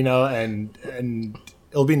yeah, you know, and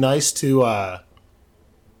it'll be nice to.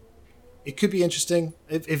 It could be interesting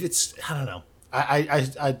if it's. I don't know.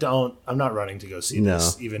 I'm not running to go see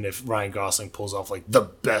this, even if Ryan Gosling pulls off like the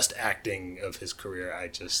best acting of his career. I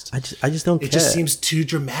just don't care. It just seems too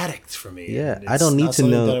dramatic for me. Yeah, I don't need to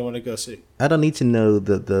know that I want to go see. I don't need to know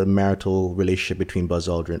the marital relationship between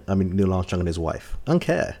Neil Armstrong and his wife. I don't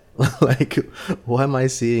care. Like, why am I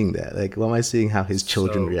seeing that? Like, why am I seeing how his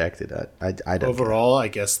children reacted? I don't. Overall, care. I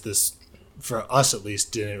guess this, for us at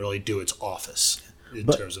least, didn't really do its office in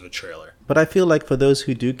terms of a trailer. But I feel like for those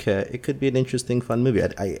who do care, it could be an interesting, fun movie.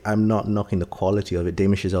 I'm not knocking the quality of it.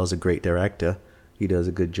 Damien Chazelle is a great director. He does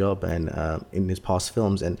a good job, and in his past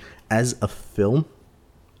films, and as a film,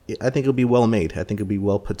 I think it'll be well made. I think it'll be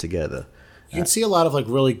well put together. You can see a lot of like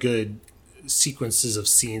really good sequences of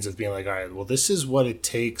scenes of being like, all right, well, this is what it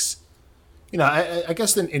takes. You know, I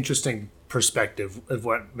guess an interesting perspective of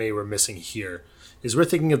what maybe we're missing here is we're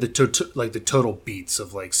thinking of the total beats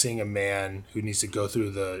of like seeing a man who needs to go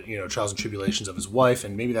through the, you know, trials and tribulations of his wife,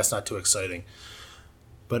 and maybe that's not too exciting.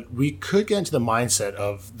 But we could get into the mindset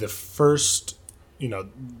of the first, you know,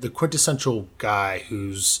 the quintessential guy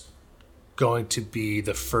who's going to be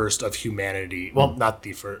the first of humanity. Well, not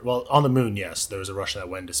the first. Well, on the moon, yes, there was a Russian that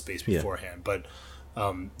went into space beforehand, but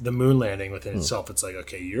the moon landing within itself, it's like,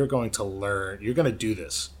 okay, you're going to learn, you're going to do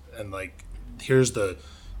this, and like, here's the,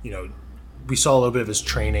 we saw a little bit of his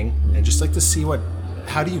training, and just like to see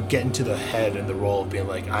how do you get into the head and the role of being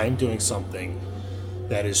like, I'm doing something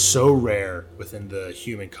that is so rare within the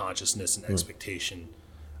human consciousness and expectation,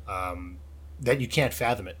 that you can't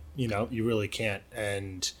fathom it. You really can't.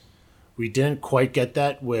 And we didn't quite get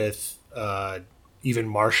that with even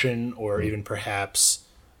Martian, or even perhaps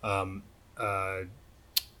it's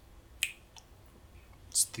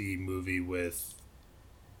the movie with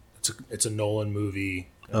it's a Nolan movie.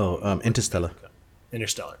 Interstellar.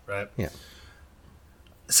 Interstellar, right? Yeah.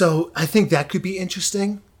 So I think that could be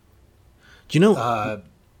interesting. Do you know?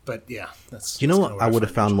 But yeah, that's. Do you know what I would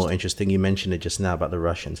have found more interesting? You mentioned it just now about the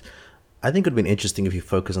Russians. I think it would have been interesting if you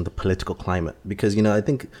focus on the political climate, because I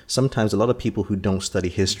think sometimes a lot of people who don't study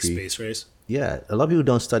history, space race. Yeah, a lot of people who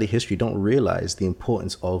don't study history don't realize the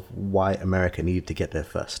importance of why America needed to get there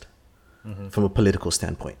first, from a political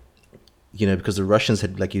standpoint. Because the Russians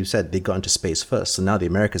had, like you said, they got into space first. So now the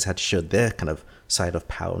Americans had to show their kind of side of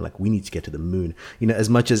power. Like, we need to get to the moon. As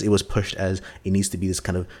much as it was pushed as it needs to be this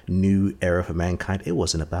kind of new era for mankind, it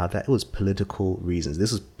wasn't about that. It was political reasons.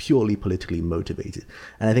 This was purely politically motivated.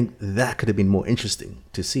 And I think that could have been more interesting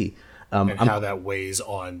to see. And how that weighs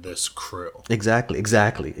on this crew. Exactly.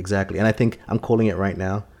 And I think I'm calling it right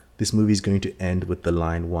now. This movie is going to end with the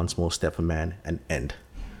line, "One small step for man," and end.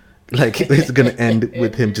 Like, it's going to end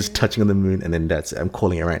with him just touching on the moon, and then that's it. I'm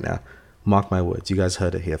calling it right now. Mark my words. You guys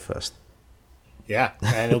heard it here first. Yeah,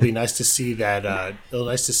 and it'll be nice to see that. It'll be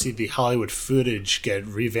nice to see the Hollywood footage get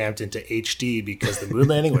revamped into HD, because the moon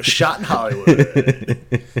landing was shot in Hollywood.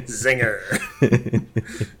 Zinger.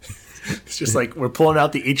 It's just like, we're pulling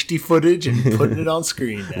out the HD footage and putting it on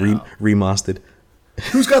screen now. Remastered.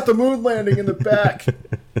 Who's got the moon landing in the back?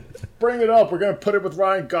 Bring it up. We're going to put it with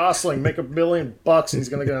Ryan Gosling, make $1 million, and he's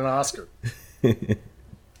going to get an Oscar.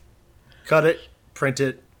 Cut it, print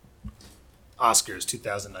it. Oscars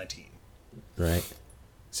 2019. Right.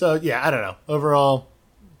 So, yeah, I don't know. Overall,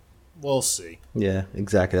 we'll see. Yeah,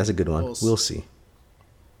 exactly. That's a good one. We'll see.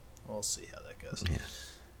 We'll see how that goes. Yeah.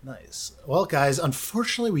 Nice. Well, guys,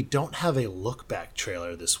 unfortunately, we don't have a look back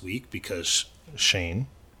trailer this week because Shane,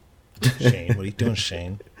 what are you doing,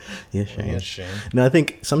 Shane? Yeah, Shane. No, I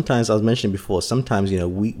think sometimes, I was mentioning before, sometimes,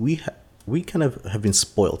 we kind of have been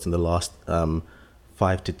spoilt in the last 5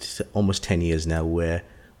 to almost 10 years now, where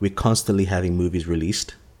we're constantly having movies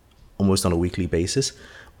released almost on a weekly basis.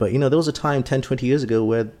 But, there was a time 10, 20 years ago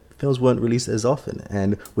where films weren't released as often.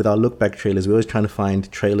 And with our look back trailers, we're always trying to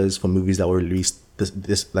find trailers for movies that were released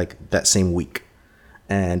this like that same week.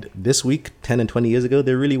 And this week, 10 and 20 years ago,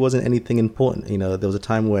 there really wasn't anything important. There was a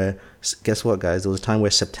time where, guess what, guys? There was a time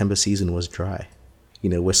where September season was dry.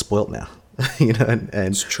 We're spoilt now. And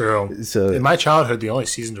it's true. So in my childhood, the only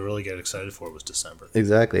season to really get excited for was December.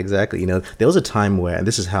 Exactly. There was a time where, and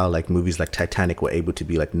this is how like movies like Titanic were able to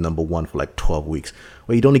be like number one for like 12 weeks,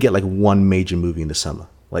 where you'd only get like one major movie in the summer.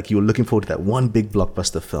 Like, you were looking forward to that one big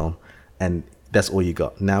blockbuster film, and that's all you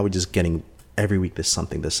got. Now we're just getting every week there's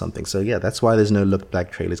something. So yeah, that's why there's no look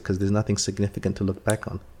back trailers, because there's nothing significant to look back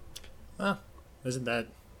on.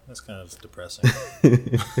 That's kind of depressing.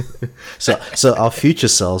 So our future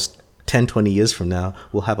selves, 10, 20 years from now,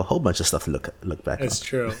 we'll have a whole bunch of stuff to look back on. It's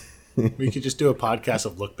true. We could just do a podcast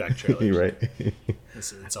of look back trailers. You're right.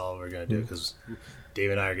 It's all we're going to do, because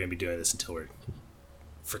Dave and I are going to be doing this until we're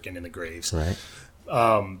freaking in the graves. Right.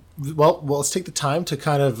 Well, let's take the time to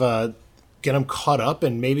kind of get them caught up,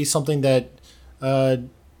 and maybe something that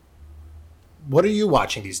what are you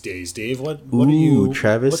watching these days, Dave? What are you,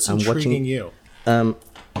 Travis? What's intriguing you?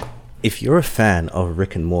 If you're a fan of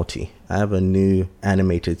Rick and Morty, I have a new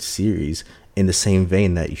animated series in the same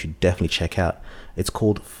vein that you should definitely check out. It's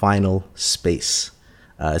called Final Space.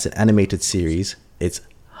 It's an animated series. It's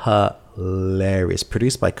hilarious.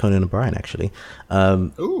 Produced by Conan O'Brien, actually.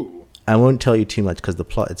 Ooh. I won't tell you too much because the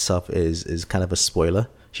plot itself is kind of a spoiler.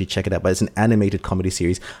 You should check it out. But it's an animated comedy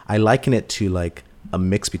series. I liken it to like a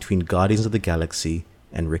mix between Guardians of the Galaxy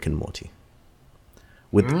and Rick and Morty.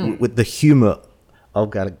 With the humor of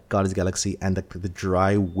Guardians of the Galaxy and the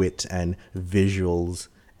dry wit and visuals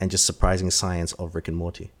and just surprising science of Rick and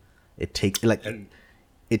Morty. It takes it, like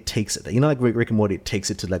Rick and Morty, it takes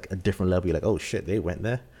it to like a different level. You're like, oh shit, they went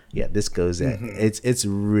there. Yeah, this goes there. Mm-hmm. It's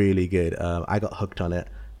really good. I got hooked on it.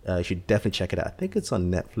 You should definitely check it out. I think it's on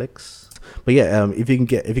Netflix. But yeah, if you can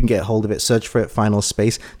get hold of it, search for it. Final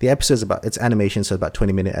Space. The episode's it's animation, so about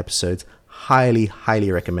 20-minute episodes. Highly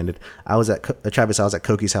recommended. I was at Travis. I was at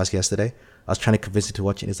Koki's house yesterday. I was trying to convince him to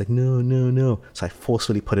watch it. And he's like, no, no, no. So I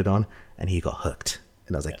forcefully put it on, and he got hooked.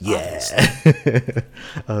 And I was like, yeah.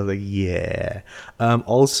 I was like, yeah.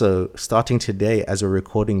 Also, starting today, as we're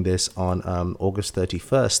recording this on August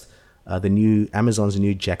 31st, Amazon's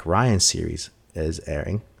new Jack Ryan series is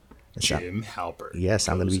airing. Jim Halpert. Yes,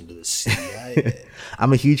 I'm going to be into the CIA.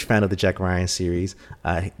 I'm a huge fan of the Jack Ryan series.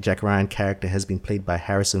 Jack Ryan character has been played by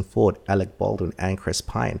Harrison Ford, Alec Baldwin, and Chris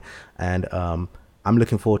Pine. And I'm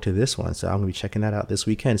looking forward to this one. So I'm going to be checking that out this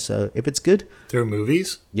weekend. So if it's good. Through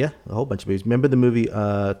movies? Yeah, a whole bunch of movies. Remember the movie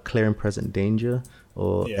Clear and Present Danger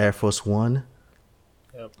or Air Force One?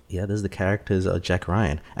 Yep. Yeah, there's the characters of Jack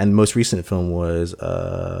Ryan. And the most recent film was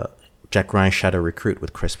Jack Ryan Shadow Recruit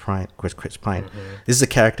with Chris Pine. Mm-hmm. This is a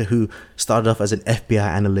character who started off as an FBI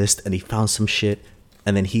analyst and he found some shit,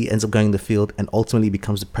 and then he ends up going in the field and ultimately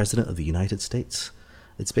becomes the president of the United States.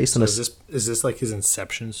 It's based on is this like his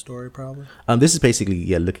Inception story, probably? This is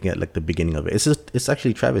basically looking at like the beginning of it. It's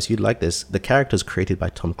actually, Travis, you'd like this. The character's created by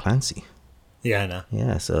Tom Clancy. Yeah, I know.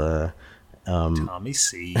 Yeah, so Tommy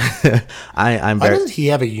C. I'm Why very. doesn't he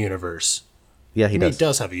have a universe? Yeah, he does. He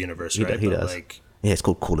does have a universe, right? He But does. Like, Yeah, it's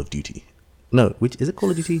called Call of Duty. No, which is it? Call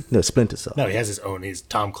of Duty? No, Splinter Cell. no, he has his own. He's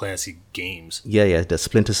Tom Clancy games. Yeah, the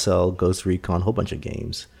Splinter Cell, Ghost Recon, a whole bunch of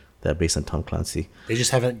games that are based on Tom Clancy. They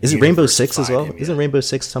just haven't. Is it Rainbow Six as universified well? him yet. Isn't Rainbow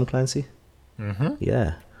Six Tom Clancy? Mm-hmm.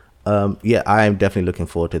 Yeah. Yeah, I'm definitely looking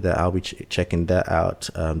forward to that. I'll be checking that out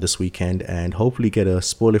this weekend and hopefully get a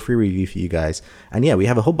spoiler-free review for you guys. And yeah, we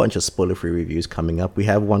have a whole bunch of spoiler-free reviews coming up. We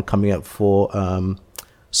have one coming up for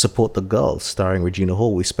Support the Girls, starring Regina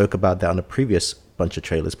Hall. We spoke about that on a previous Bunch of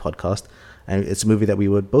Trailers podcast. And it's a movie that we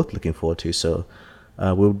were both looking forward to. So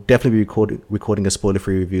we'll definitely be recording a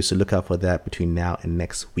spoiler-free review. So look out for that between now and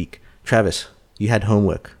next week. Travis, you had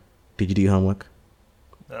homework. Did you do your homework?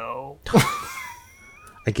 No.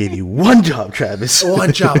 I gave you one job, Travis.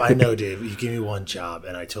 One job. I know, Dave. You gave me one job,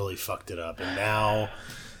 and I totally fucked it up.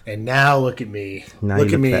 And now look at me.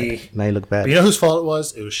 Look at me. Bad. Now you look bad. But you know whose fault it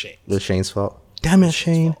was? It was Shane. It was Shane's fault. Damn it,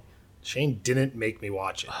 Shane. Shane didn't make me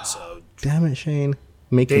watch it. So Damn it, Shane.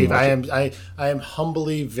 Make me Dave, watch I am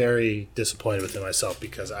humbly very disappointed with myself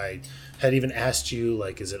because I had even asked you,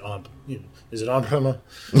 like, is it on Prima?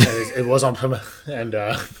 And it was on Prima, and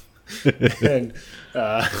and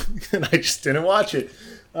I just didn't watch it.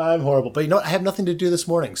 I'm horrible, but you know what? I have nothing to do this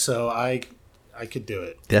morning, so I could do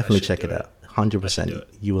it. Definitely check it out. 100%.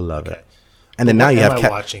 You will love Okay. it. And then now you have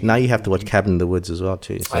watching? you have to watch Cabin in the Woods as well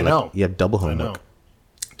too. So I know. You have double homework. I know.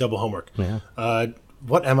 Double homework. Yeah.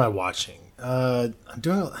 What am I watching? I'm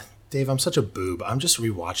doing. Dave, I'm such a boob. I'm just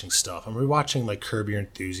rewatching stuff. I'm rewatching like Curb Your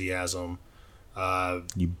Enthusiasm.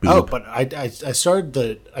 You boob. Oh, but I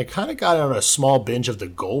started I kind of got on a small binge of the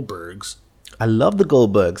Goldbergs. I love the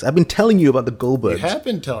Goldbergs. I've been telling you about the Goldbergs. You have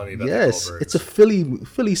been telling me about the Goldbergs. It's a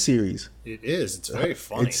Philly series. It is. It's very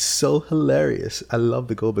funny. It's so hilarious. I love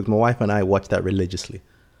the Goldbergs. My wife and I watch that religiously.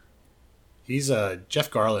 He's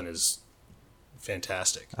Jeff Garlin is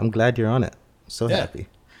fantastic. I'm glad you're on it. So happy.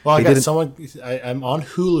 Well, I'm on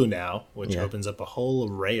Hulu now, which opens up a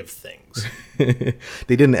whole array of things. They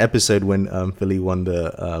did an episode when Philly won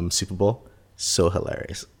the Super Bowl. So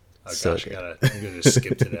hilarious. Oh so gosh, I'm gonna just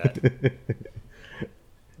skip to that.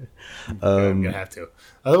 I'm gonna have to.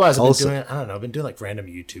 Otherwise, I've been doing like random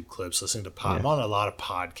YouTube clips, listening to I'm on a lot of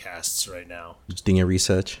podcasts right now. Just doing your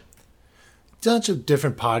research. Bunch of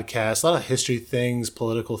different podcasts, a lot of history things,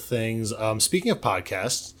 political things. Speaking of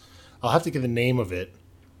podcasts, I'll have to give the name of it.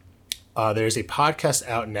 There's a podcast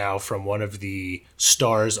out now from one of the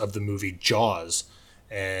stars of the movie Jaws,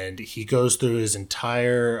 and he goes through his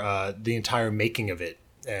entire making of it,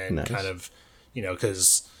 and kind of,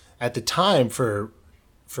 because at the time for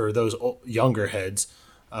those younger heads,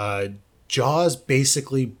 Jaws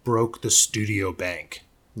basically broke the studio bank.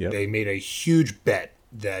 Yep. They made a huge bet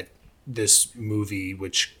that this movie,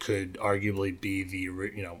 which could arguably be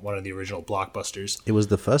one of the original blockbusters. It was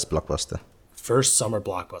the first blockbuster. First summer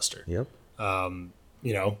blockbuster. Yep.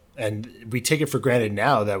 And we take it for granted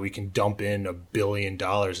now that we can dump in $1 billion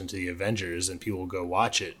into the Avengers and people will go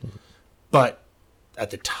watch it. But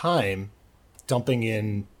at the time, dumping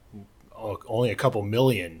in only a couple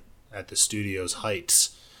million at the studio's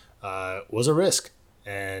heights was a risk.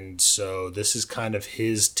 And so this is kind of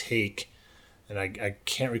his take. And I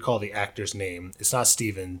can't recall the actor's name. It's not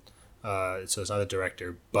Steven, so it's not the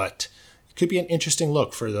director, but it could be an interesting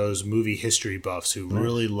look for those movie history buffs who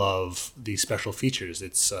really love these special features.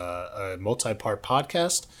 It's a multi-part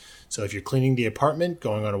podcast, so if you're cleaning the apartment,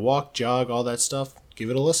 going on a walk, jog, all that stuff, give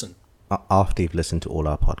it a listen. After you've listened to all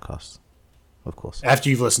our podcasts, of course. After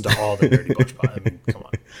you've listened to all the Nerdy Bunch podcasts. I mean, come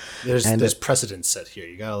on. There's precedent set here.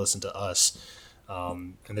 You got to listen to us.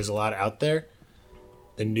 And there's a lot out there.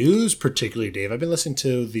 The news, particularly, Dave. I've been listening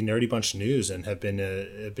to the Nerdy Bunch news and have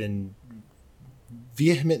been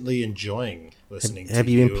vehemently enjoying listening to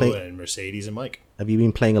you and Mercedes and Mike. Have you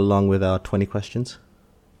been playing along with our 20 questions?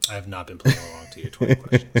 I have not been playing along to your 20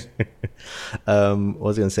 questions. What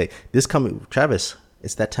was I going to say? This coming, Travis,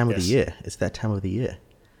 it's that time of the year. It's that time of the year.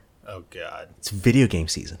 Oh, God. It's video game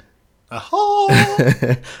season. Oh!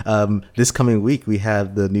 This coming week, we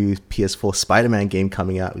have the new PS4 Spider-Man game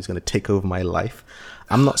coming out. It's going to take over my life.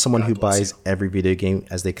 I'm not someone who buys every video game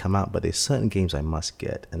as they come out, but there's certain games I must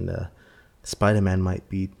get. And Spider-Man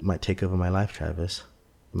might take over my life, Travis.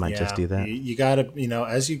 Might just do that. You gotta,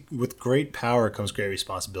 with great power comes great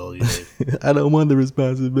responsibility, Dave. I don't want the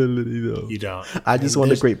responsibility, though. You don't. I just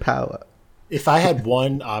want the great power. If I had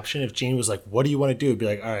one option, if Gene was like, what do you want to do? It'd be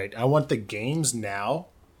like, all right, I want the games now,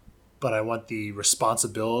 but I want the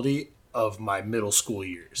responsibility of my middle school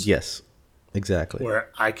years. Yes, exactly.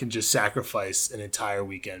 Where I can just sacrifice an entire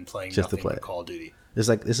weekend playing just nothing but Call of Duty. This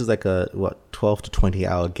is like a 12 to 20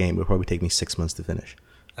 hour game. It'll probably take me 6 months to finish.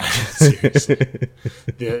 Seriously.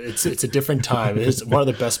 It's a different time. It's one of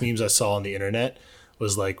the best memes I saw on the internet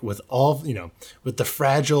was like with all, with the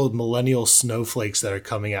fragile millennial snowflakes that are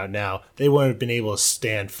coming out now, they wouldn't have been able to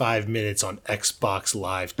stand 5 minutes on Xbox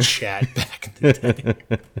Live chat back in the day.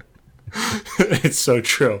 It's so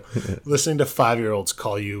true. Listening to 5-year-olds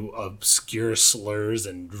call you obscure slurs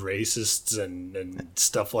and racists and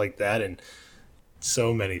stuff like that, and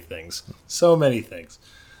so many things. So,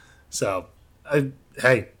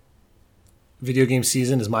 hey, video game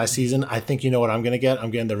season is my season. I think you know what I'm going to get. I'm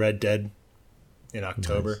getting the Red Dead in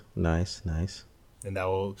October. Nice. And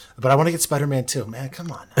but I want to get Spider-Man too. Man,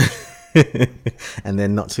 come on. And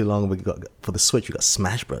then not too long, for the Switch, we got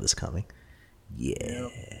Smash Brothers coming. Yeah.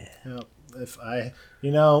 Yep. If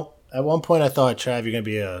at one point I thought, Trav, you're going to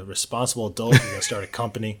be a responsible adult. You're going to start a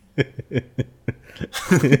company.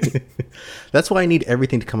 That's why I need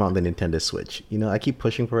everything to come out on the Nintendo Switch. I keep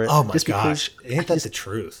pushing for it. Oh my gosh. Ain't that the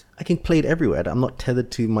truth? I can play it everywhere. I'm not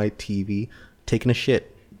tethered to my TV, taking a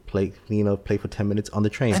shit, play for 10 minutes on the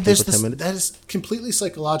train. And play for 10 minutes. That is completely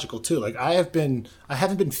psychological too. Like I haven't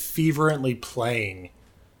been fervently playing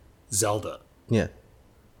Zelda. Yeah.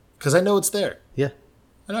 Because I know it's there. Yeah.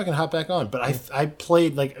 I'm not going to hop back on. But I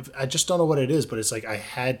played, I just don't know what it is, but it's like I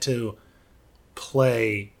had to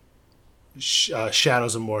play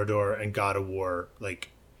Shadows of Mordor and God of War,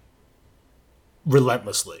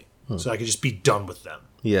 relentlessly. So I could just be done with them.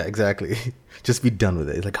 Yeah, exactly. Just be done with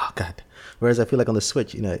it. It's like, oh, God. Whereas I feel like on the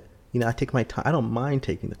Switch, I take my time. I don't mind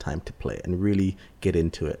taking the time to play it and really get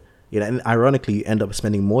into it. And ironically, you end up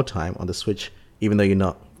spending more time on the Switch, even though you're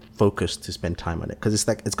not focused to spend time on it. Because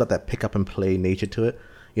it's got that pick up and play nature to it.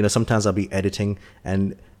 Sometimes I'll be editing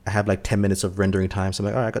and I have 10 minutes of rendering time. So I'm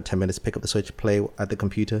like, all right, I got 10 minutes, pick up the Switch, play at the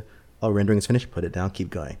computer. Oh, rendering is finished, put it down, keep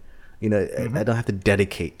going. I don't have to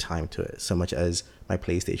dedicate time to it so much as my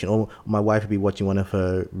PlayStation. Or my wife would be watching one of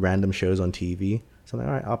her random shows on TV. So I'm like,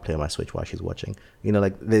 all right, I'll play on my Switch while she's watching.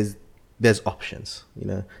 There's options.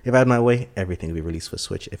 If I had my way, everything would be released for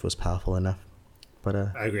Switch if it was powerful enough. But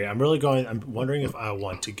I agree. I'm wondering if I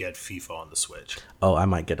want to get FIFA on the Switch. Oh, I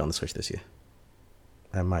might get on the Switch this year.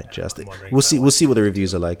 I might We'll see what the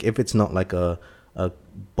reviews are like. If it's not like a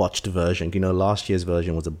botched version, last year's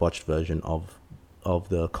version was a botched version of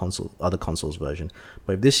the other consoles version.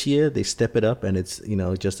 But if this year they step it up and it's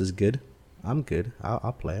just as good, I'm good.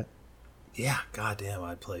 I'll play it. Yeah, goddamn,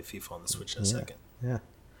 I'd play FIFA on the Switch in a second. Yeah.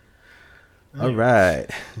 All right.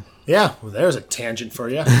 Yeah, well, there's a tangent for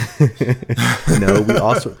you.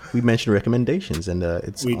 we mentioned recommendations, and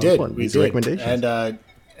we did recommendations.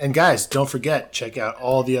 And guys, don't forget, check out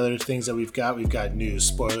all the other things that we've got. We've got news,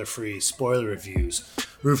 spoiler-free, spoiler reviews,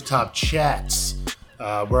 rooftop chats.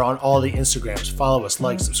 We're on all the Instagrams. Follow us,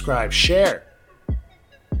 like, subscribe, share,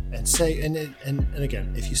 and say. And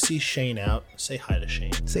again, if you see Shane out, say hi to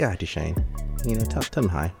Shane. Say hi to Shane. Tell him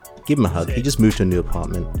hi. Give him a hug. He just moved to a new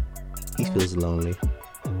apartment. He feels lonely.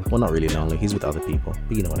 Well, not really lonely. He's with other people,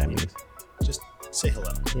 but you know what I mean. Just say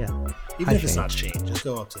hello. Yeah. Even hi, if it's Shane. not Shane, just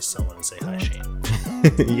go up to someone and say hi,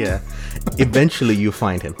 Shane. Yeah. Eventually, you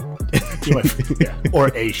find him. Yeah.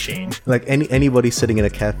 Or a Shane. Like anybody sitting in a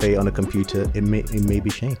cafe on a computer, it may be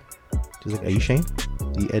Shane. Just like, are you Shane?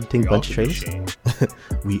 Are you editing bunch trays?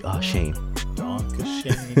 We are Shane. Donka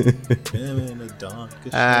Shane.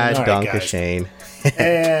 Donka Shane.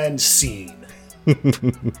 And scene.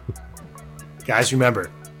 Guys,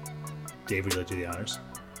 remember, Dave, would you like to do the honors?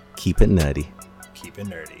 Keep it nerdy. Keep it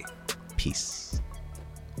nerdy. Peace.